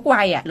นทุก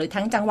วัยหรือ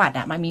ทั้งจังหวัด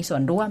มามีส่ว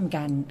นร่วม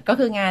กันก็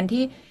คืองาน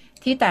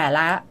ที่แต่ล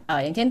ะ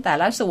อย่างเช่นแต่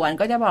ละส่วน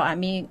ก็จะบอก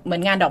มีเหมือ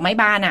นงานดอกไม้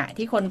บาน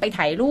ที่คนไป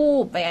ถ่ายรู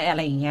ปไปอะไ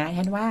รอย่างเงี้ย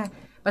ฉันว่า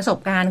ประสบ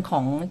การณ์ขอ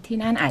งที่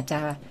นั่นอาจจะ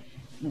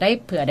ได้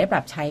เผื่อได้ป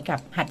รับใช้กับ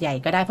หัดใหญ่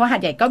ก็ได้เพราะหั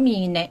ดใหญ่ก็มี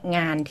ง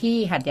านที่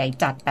หัดใหญ่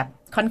จัดแบบ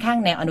ค่อนข้าง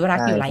แนวอนุรัก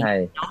ษ์อยู่หลาย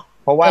เนาะ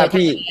เพราะว่า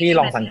พี่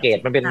ลองสังเกต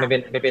มันเ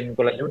ป็นก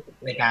ลยุทธ์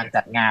ในการ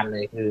จัดงานเล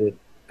ยคือ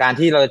การ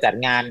ที่เราจัด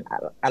งาน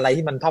อะไร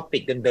ที่มันท็อปปิ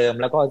กเดิมๆ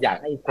แล้วก็อยาก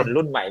ให้คน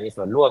รุ่นใหม่มี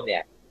ส่วนร่วมเนี่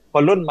ยค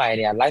นรุ่นใหม่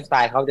เนี่ยไลฟ์สไต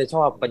ล์เขาจะช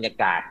อบบรรยา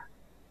กาศ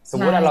สม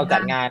มุติว่าเราจั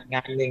ดงาน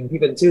หนึ่งที่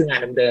เป็นชื่องาน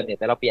เดิมๆเนี่ย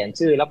แต่เราเปลี่ยน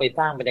ชื่อแล้วไปส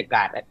ร้างบรรยาก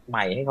าศให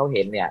ม่ให้เขาเ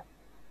ห็นเนี่ย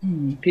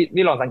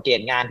พี่ลองสังเกต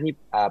งานที่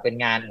เป็น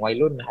งานวัย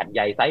รุ่นหัดให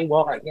ญ่ไซส์วอ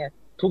ล์กอะไรเงี้ย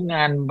ทุกง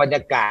านบรรย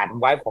ากาศ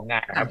ไวฟ์ของงา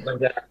นครับ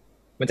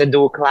มันจะ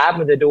ดูคลาส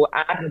มันจะดูอ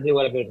าร์ตมันจะดู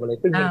อะไรเป็นอะไร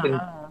ซึ่งมันเป็น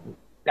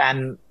การ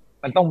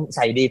มันต้องใ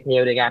ส่ดีเท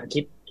ลในการ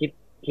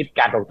คิด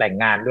การตกแต่ง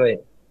งานด้วย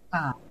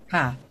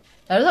ค่ะ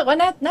แต่รู้สึกว่า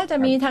น่าจะ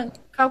มีทาง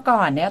เข้าก่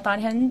อนเนี่ยตอน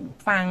ที่ฉัน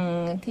ฟัง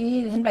ที่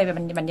ท่านไป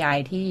บรรยาย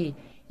ที่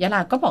ยะล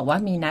าก็บอกว่า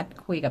มีนัด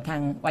คุยกับทา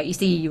ง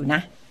YEC อยู่น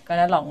ะก็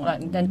ลอง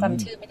ฉันจ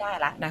ำชื่อไม่ได้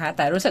ละนะคะแ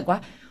ต่รู้สึกว่า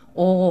โ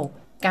อ้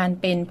การ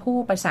เป็นผู้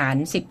ประสาน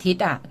10 ทิศ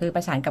อ่ะคือป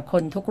ระสานกับค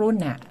นทุกรุ่น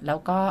น่ะแล้ว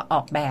ก็อ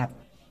อกแบบ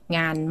ง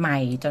านใหม่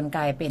จนก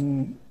ลายเป็น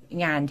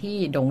งานที่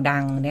โด่งดั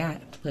งเนี่ย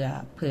เ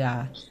ผื่อ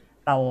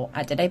เราอ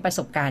าจจะได้ประส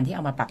บการณ์ที่เอ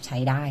ามาปรับใช้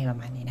ได้ประ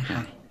มาณนี้นะค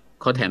ะ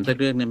ขอแถมสัก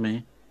เรื่องได้ไหม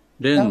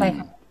เรื่องอะไร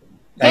คะ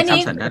แค่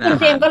นี้คุณ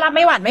เจมก็รับไ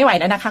ม่ไหว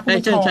แล้วนะคะคุณ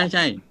ผู้ชมใ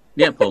ช่เ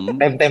นี่ยผม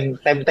เ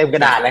ต็มกร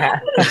ะดาษเลยฮะ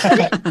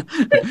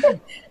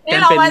นี่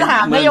เรามาถา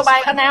มนโยบาย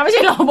คณะไม่ใ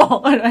ช่เราบอก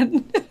กัน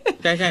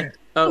ใช่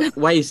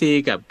YEC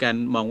กับการ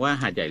มองว่า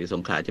หาดใหญ่หรือส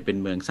งขลาจะเป็น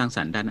เมืองสร้างส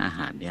รรค์ด้านอาห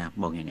ารเนี่ย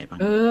มองยังไงบ้าง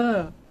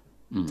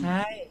ใ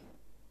ช่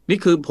นี่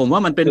คือผมว่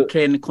ามันเป็นเทร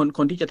นด์ค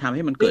นที่จะทำใ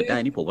ห้มันเกิดได้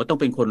นี่ผมว่าต้อง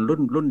เป็นคน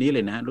รุ่นนี้เล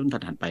ยนะรุ่น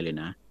ถัดไปเลย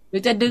นะหรื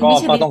อจะดึงมิ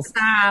ชลินสต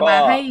าร์มา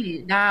ให้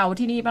ดาว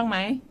ที่นี่บ้างไหม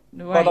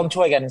ก็ต้อง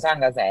ช่วยกันสร้าง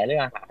กระแสเรื่อ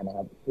งอาหารนะค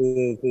รับ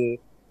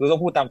คือต้อ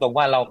งพูดตามตรง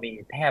ว่าเรามี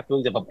แทบ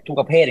ทุก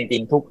ประเภทจริ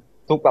งๆ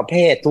ทุกประเภ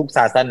ททุกศ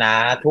าสนา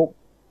ทุก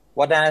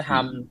วัฒนธรร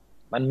ม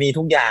มันมี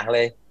ทุกอย่างเล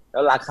ยแล้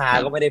วราคา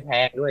ก็ไม่ได้แพ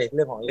งด้วยเ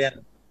รื่องของเรื่อง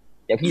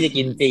อย่างพี่จะ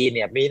กินจีนเ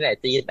นี่ยมีไหน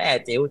จีนแต้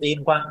จิ๋วจีน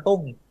กวางตุ้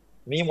ง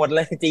มีหมดเล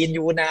ยจีน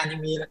ยูนานยั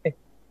งมีเลย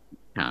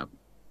ครับ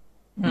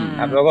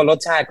แล้วก็รส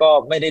ชาติก็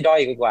ไม่ได้ด้อย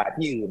กว่า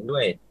ที่อื่นด้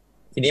วย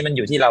ทีนี้มันอ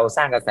ยู่ที่เราส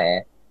ร้างกระแส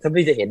ถ้า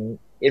พี่จะเห็น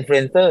อินฟลูเ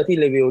อนเซอร์ที่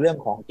รีวิวเรื่อง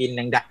ของกิน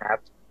ดังๆครั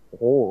บโอ้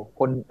โห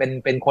คน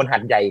เป็นคนหั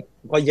ดใหญ่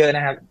ก็เยอะน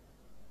ะครับ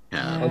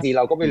บางทีเ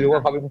ราก็ไม่รู้ว่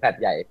าเขาเป็นคนหัด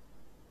ใหญ่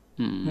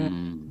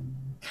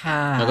ค่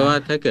ะแล้วก็ว่า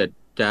ถ้าเกิด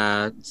จะ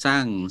สร้า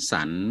งส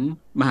รรค์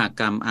มห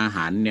กรรมอาห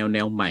ารแน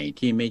วใหม่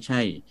ที่ไม่ใ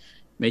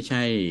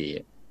ช่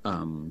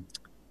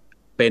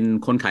เป็น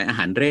คนขายอาห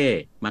ารเร่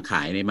มาข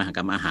ายในมหก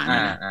รรมอาหาร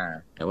นะ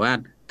แต่ว่า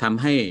ท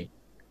ำให้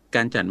ก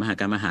ารจัดมห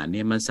กรรมอาหารเ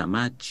นี่ยมันสาม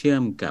ารถเชื่อ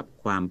มกับ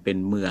ความเป็น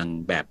เมือง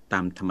แบบตา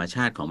มธรรมช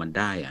าติของมัน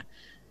ได้อะ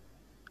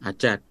อาจ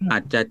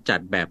จะจั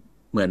ดแบบ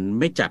เหมือน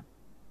ไม่จัด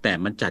แต่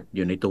มันจัดอ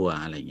ยู่ในตัว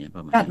อะไรเงี้ยปร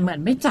ะมาณจัดเหมือน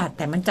ไม่จัดแ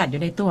ต่มันจัดอ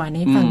ยู่ในตัว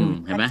นี่ฟังดู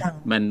เห็นไหม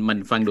มัน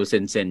ฟังดูเซ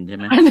นใช่ไ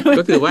หม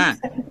ก็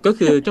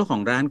คือเจ้าขอ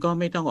งร้านก็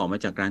ไม่ต้องออกมา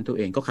จากร้านตัวเ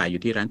องก็ขายอ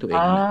ยู่ที่ร้านตัวเอ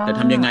งแต่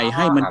ทำยังไงใ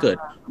ห้มันเกิด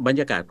บรร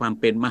ยากาศความ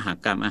เป็นมห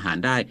กรรมอาหาร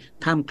ได้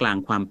ท่ามกลาง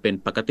ความเป็น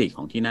ปกติข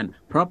องที่นั่น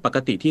เพราะปก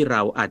ติที่เร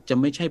าอาจจะ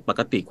ไม่ใช่ป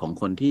กติของ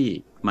คนที่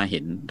มาเห็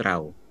นเรา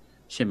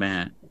ใช่ไหมฮ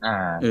ะ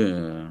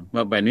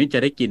ว่าแบบนี้จะ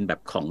ได้กินแบบ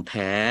ของแ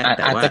ท้แ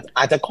ต่ว่า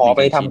อาจจะขอไ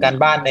ปทำการ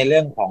บ้านในเรื่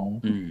องของ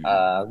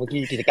เมื่อกี้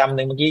กิจกรรมห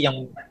นึ่งเมื่อกี้ยัง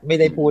ไม่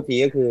ได้พูดที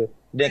ก็คือ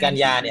เดือนกัน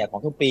ยาเนี่ยขอ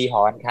งทุกปีหอ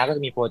การค้าก็จ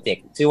ะมีโปรเจก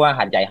ต์ชื่อว่าห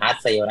าดใหญ่ฮาร์ด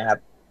เซลนะครับ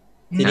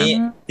ทีนี้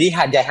ที่ห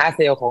าดใหญ่ฮาร์ดเ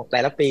ซลของแต่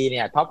ละปีเ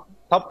นี่ย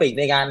ท็อปปิก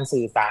ในการ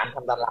สื่อสารท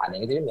ำตลาดเนี่ย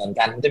ก็จะไม่เหมือน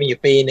กันจะมี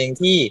ปีหนึ่ง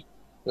ที่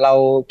เรา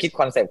คิด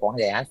คอนเซ็ปต์ของหา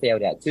ดใหญ่ฮาร์ดเซล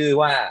เนี่ยชื่อ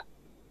ว่า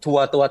ทัว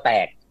ร์ตัวแต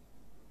ก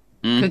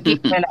คือกิ๊ก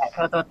ไปแหละ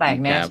ทัวร์ตัวแตก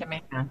เนี่ยใช่ไหม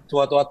คะทั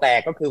วร์ตัวแตก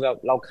ก็คือแบบ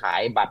เราขา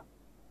ยบั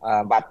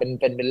ตรเ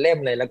ป็นเล่ม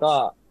เลยแล้วก็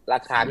รา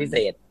คาพิเศ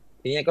ษ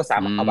ทีนี้ก็สา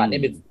มารถเอาบัตรนี้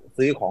ไป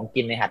ซื้อของ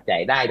กินในหาดใหญ่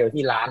ได้โดย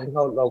ที่ร้าน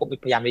เราก็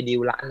พยายามไปดีล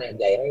ร้านในหาด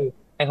ใหญ่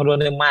ให้เขารู้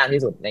เรื่องมาก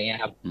ที่สุดอะไรเงี้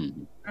ยครับ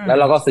แล้ว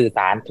เราก็สื่อส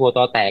ารทัวร์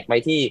ตัวแตกไป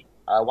ที่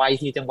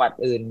YT จังหวัด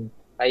อื่น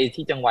ไป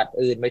ที่จังหวัด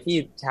อื่นไปที่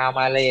ชาวม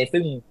าเล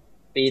ซึ่ง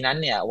ปีนั้น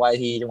เนี่ย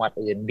YT จังหวัด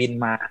อื่นบิน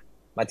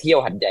มาเที่ยว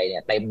หาดใหญ่เนี่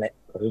ยเต็มเลย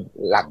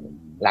ห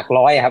ลัก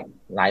ร้อยครับ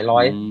หลายร้อ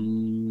ย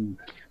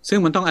ซึ่ง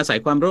มันต้องอาศัย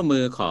ความร่วมมื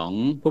อของ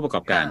ผู้ประกอ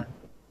บการ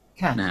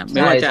นะไ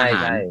ม่ว่าจะอาห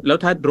ารแล้ว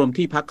ถ้ารวม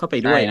ที่พักเข้าไป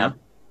ด้วยนะ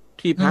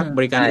ที่พักบ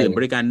ริการอื่น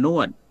บริการน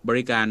วดบ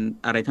ริการ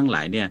อะไรทั้งหล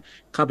ายเนี่ย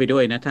เข้าไปด้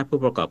วยนะถ้าผู้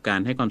ประกอบการ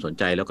ให้ความสน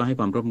ใจแล้วก็ให้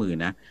ความร่วมมือ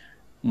นะ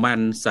มัน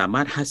สาม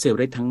ารถฮาร์ดเซล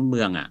ได้ทั้งเ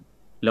มืองอ่ะ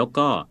แล้ว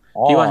ก็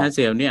ที่ว่าฮาร์ดเซ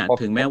ลเนี่ย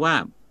ถึงแม้ว่า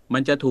มั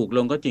นจะถูกล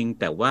งก็จริง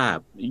แต่ว่า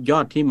ยอ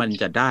ดที่มัน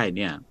จะได้เ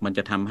นี่ยมันจ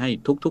ะทำให้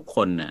ทุกๆค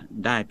นน่ะ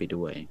ได้ไป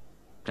ด้วย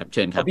ครับเ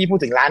ชิญครับพี่พูด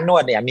ถึงร้านนว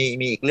ดเนี่ย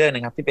มีอีกเรื่องนึ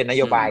งครับที่เป็นน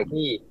โยบาย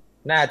ที่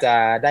น่าจะ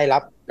ได้รั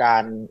บกา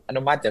รอ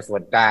นุมัติจากส่ว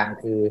นกลาง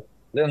คือ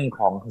เรื่อง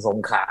ของสง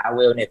ขลา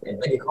Wellness and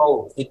Medical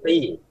City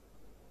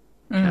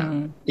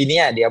ที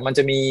นี้เดี๋ยวมันจ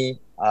ะมี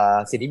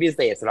สิทธิพิเศ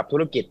ษสำหรับธุ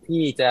รกิจ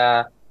ที่จะ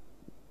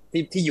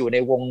ที่อยู่ใน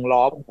วง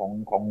ล้อม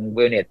ของ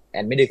Wellness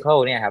and Medical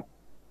เนี่ยครับ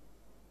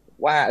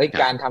ว่า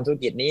การทำธุร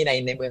กิจนี้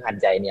ในเมืองหาด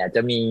ใหญ่เนี่ยจ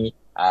ะ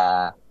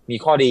มี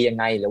ข้อดียัง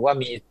ไงหรือว่า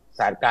มี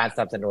การส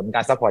นับสนุนก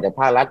ารซัพพอร์ตจาก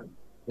ภาครัฐ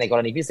ในกร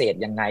ณีพิเศษ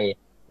ยังไง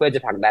เพื่อจะ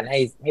ผลักดัน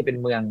ให้เป็น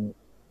เมือง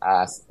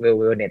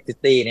Wellness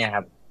City เนี่ยค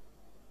รับ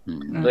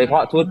โดยเฉพา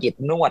ะธุรกิจ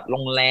นวดโร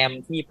งแรม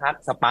ที่พัก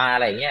สปาอะ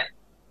ไรเงี้ย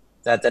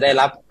จะได้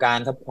รับการ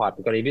ซัพพอร์ต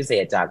กรณีพิเศ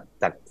ษ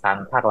จากทาง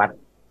ภาครัฐ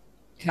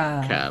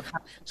ครับ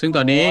ซึ่งต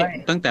อนนี้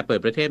ตั้งแต่เปิด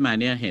ประเทศมา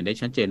เนี่ยเห็นได้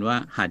ชัดเจนว่า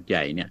หาดให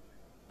ญ่เนี่ย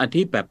อัน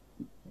ที่แบบ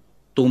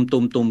ตุ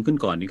มขึ้น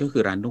ก่อนนี่ก็คื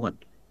อร้านนวด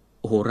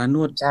โอ้โหร้านน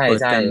วดเปิ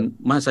ดกัน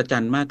มหัศจร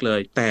รย์มากเลย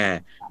แต่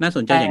น่าส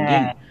นใจอย่าง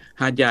ยิ่ง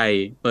หาดใหญ่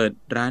เปิด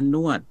ร้านน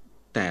วด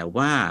แต่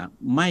ว่า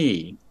ไ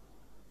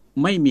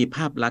ม่มีภ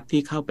าพลักษณ์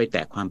ที่เข้าไปแต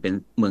ะความเป็น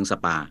เมืองส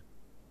ปา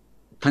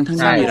ทั้ง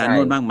ที่มีร้านน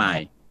วดมากมาย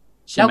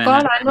แล้วก็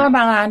ร้านนวดบ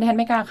างร้านที่ฉัน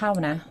ไม่กล้าเข้า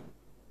นะ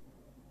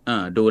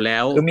ดูแล้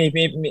วคือ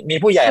มี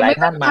ผู้ใหญ่หลาย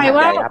ท่านมา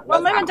ครับว่า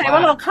ไม่มั่นใจว่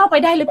าเราเข้าไป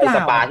ได้หรือเปล่าไปส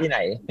ปาที่ไหน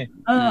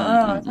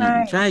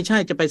ใช่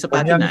จะไปสปา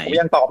ที่ไหนผม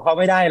ยังตอบเขา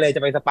ไม่ได้เลยจ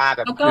ะไปสปา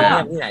กับพรีเมี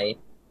ยมที่ไหน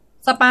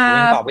สปา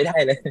ตอบไม่ได้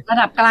เลยระ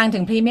ดับกลางถึ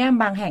งพรีเมียม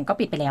บางแห่งก็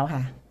ปิดไปแล้วค่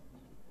ะ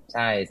ใ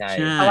ช่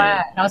เพราะว่า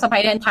น้องสไป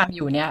เดนทำอ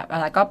ยู่เนี่ย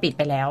ก็ปิดไ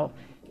ปแล้ว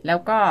แล้ว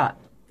ก็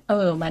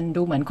มัน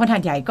ดูเหมือนคนหา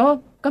ดใหญ่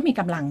ก็มี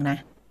กำลังนะ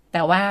แ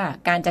ต่ว่า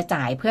การจะ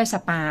จ่ายเพื่อส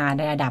ปาใ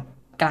นระดับ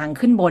กลาง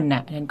ขึ้นบนน่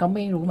ะฉันก็ไ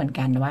ม่รู้เหมือน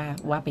กัน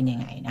ว่าเป็นยัง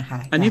ไงนะคะ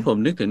อันนี้ผม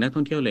นึกถึงนักท่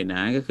องเที่ยวเลยน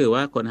ะก็คือว่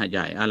าคนหาดให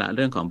ญ่เ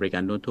รื่องของบริกา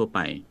รนวดทั่วไป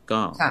ก็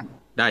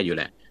ได้อยู่แ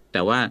หละแ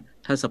ต่ว่า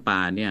ถ้าสปา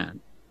เนี่ย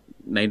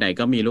ไหนๆ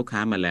ก็มีลูกค้า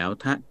มาแล้ว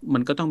ถ้ามั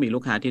นก็ต้องมีลู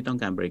กค้าที่ต้อง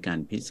การบริการ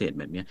พิเศษ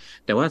แบบนี้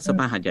แต่ว่าสป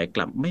าหาดใหญ่ก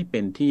ลับไม่เป็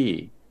นที่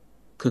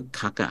คึก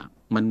คักอ่ะ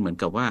มันเหมือน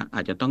กับว่าอ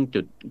าจจะต้อง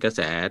จุดกระแ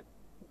ส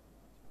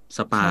ส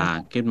ปา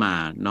ขึ้นมา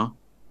เนาะ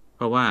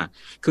เพราะว่า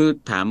คือ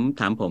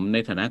ถามผมใน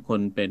ฐานะคน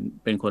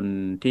เป็นคน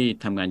ที่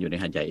ทำงานอยู่ใน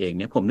หาดใหญ่เองเ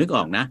นี่ยผมนึกอ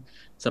อกนะ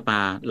สปา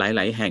ห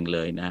ลายๆแห่งเล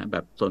ยนะแบ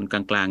บโซนกล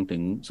างๆถึ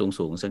ง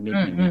สูงสักนิด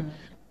นึงเนี่ย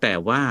แต่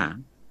ว่า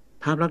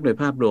ภาพลักษณ์โดย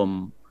ภาพรวม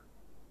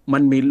มั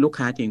นมีลูก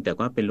ค้าจริงแต่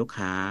ว่าเป็นลูก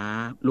ค้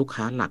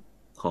าหลัก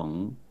ของ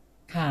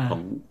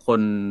ค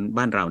น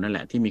บ้านเรานั่นแห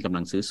ละที่มีกำ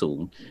ลังซื้อสูง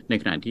ใน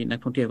ขณะที่นัก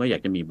ท่องเที่ยวก็อยา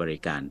กจะมีบริ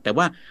การแต่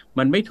ว่า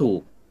มันไม่ถูก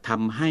ท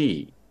ำให้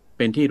เ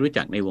ป็นที่รู้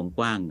จักในวง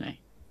กว้างไง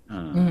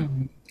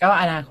ก็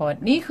อนาคต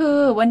นี่คือ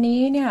วัน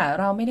นี้เนี่ย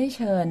เราไม่ได้เ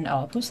ชิญ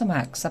ผู้สมั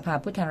ครสภา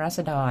ผู้แทนราษ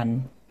ฎร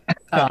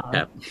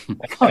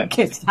ของเข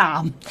ต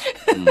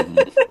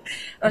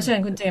 3เราเชิญ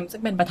คุณเจมส์ซึ่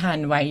งเป็นประธาน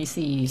YEC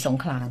สง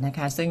ขลานะค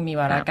ะซึ่งมี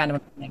วาระการดำ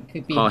เนินงานคื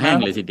อปีคอแห้ง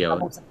เลยทีเดียว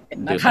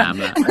ดื่มน้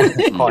ำละ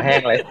คอแห้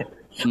งเลย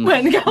เหมื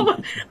อน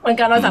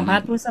กันเราสัมภา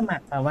ษณ์ผู้สมัค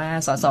รแต่ว่า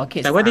สสเข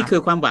ตแต่ว่านี่คื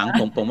อความหวัง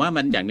ผมว่า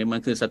มันอย่างนึงมั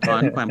นคือสะท้อ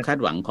นความคาด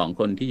หวังของ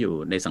คนที่อยู่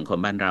ในสังคม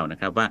บ้านเรานะ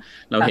ครับว่า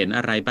เราเห็น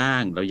อะไรบ้า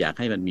งเราอยาก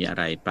ให้มันมีอะ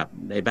ไรปรับ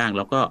ได้บ้างแ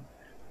ล้วก็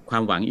ควา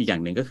มหวังอีกอย่า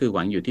งหนึ่งก็คือห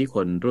วังอยู่ที่ค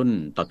นรุ่น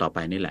ต่อๆไป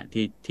นี่แหละ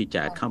ที่จ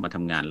ะเข้ามาท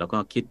ำงานแล้วก็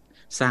คิด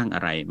สร้างอ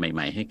ะไรให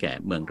ม่ๆให้แก่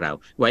เมืองเรา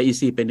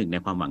YEC เป็นหนึ่งใน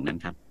ความหวังนั้น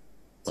ครับ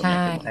ใ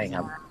ช่ค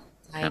รับ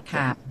ใช่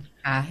ค่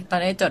ะตอ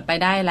นนี้จดไป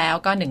ได้แล้ว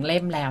ก็1เล่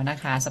มแล้วนะ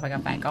คะสภากา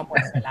แฟก็หมด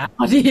เวลาพ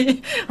อ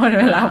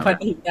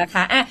ดีนะค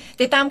ะ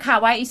ติดตามข่าว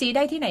YEC ไ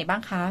ด้ที่ไหนบ้า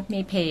งคะมี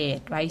เพจ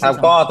YEC ครับ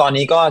ก็ตอน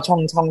นี้ก็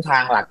ช่องทา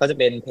งหลักก็จะ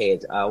เป็นเพจ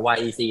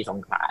YEC สง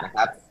ขลานะค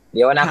รับเ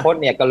ดี๋ยวอนาคต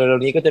เนี่ยก็เร็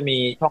วๆนี้ก็จะมี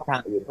ช่องทาง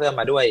อื่นเพิ่ม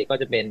มาด้วยก็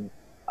จะเป็น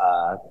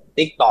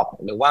TikTok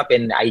หรือว่าเป็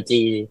น IG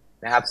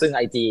นะครับซึ่ง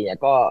IG เนี่ย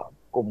ก็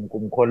ก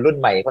ลุ่มคนรุ่น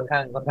ใหม่ค่อนข้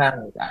าง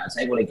ใ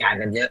ช้บริการ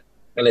กันเยอะ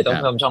ก็เลยต้อง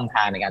เพิ่มช่องท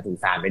างในการสื่อ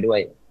สารไปด้ว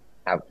ย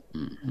ครับ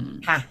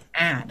ค่ะ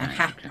นะค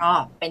ะก็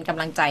เป็นก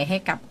ำลังใจให้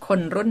กับคน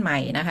รุ่นใหม่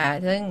นะคะ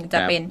ซึ่งจะ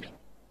เป็น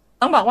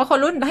ต้องบอกว่าคน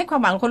รุ่นให้ควา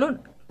มหวังคนรุ่น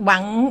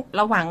เร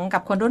าหวังกั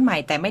บคนรุ่นใหม่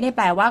แต่ไม่ได้แ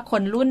ปลว่าค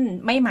นรุ่น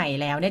ไม่ใหม่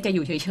แล้วเนี่ยจะอ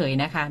ยู่เฉย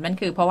ๆนะคะนั่น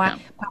คือเพราะว่า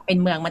ความเป็น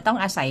เมืองมันต้อง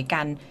อาศัยก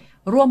าร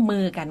ร่วมมื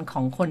อกันข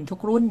องคนทุก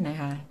รุ่นนะ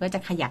คะเพื่อจะ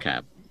ขยับ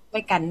ด้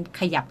วยกัน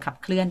ขยับขับ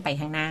เคลื่อนไป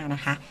ข้างหน้าน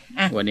ะคะ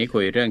วันนี้คุ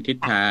ยเรื่องทิศ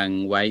ทาง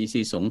YEC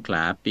สงขล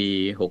าปี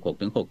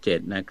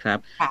 66-67 นะครับ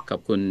ขอบ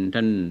คุณ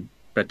ท่าน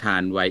ประธา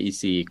น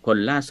YEC คน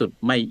ล่าสุด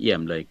ไม่เอี่ย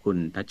มเลยคุณ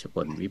ทัชพ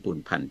ลวิบูล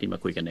ย์พันธ์ที่มา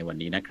คุยกันในวัน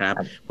นี้นะครับ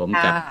ผม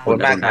กับคุณ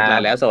อรุณรัตน์ลา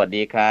แล้วสวัส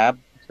ดีครับ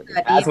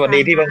สวัสดี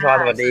พี่บัญชร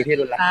สวัสดีพี่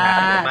รุ่นรักครับข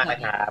อบคุณมากนะ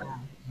ครับ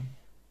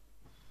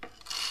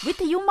วิ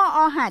ทยุมอ.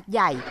หาดใ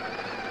หญ่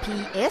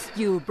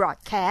PSU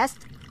Broadcast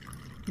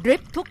ดริ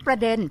ปทุกประ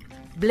เด็น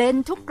เบลน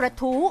ทุกกระ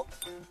ทู้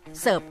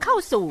เสิร์ฟเข้า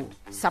สู่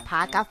สภ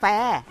ากาแฟ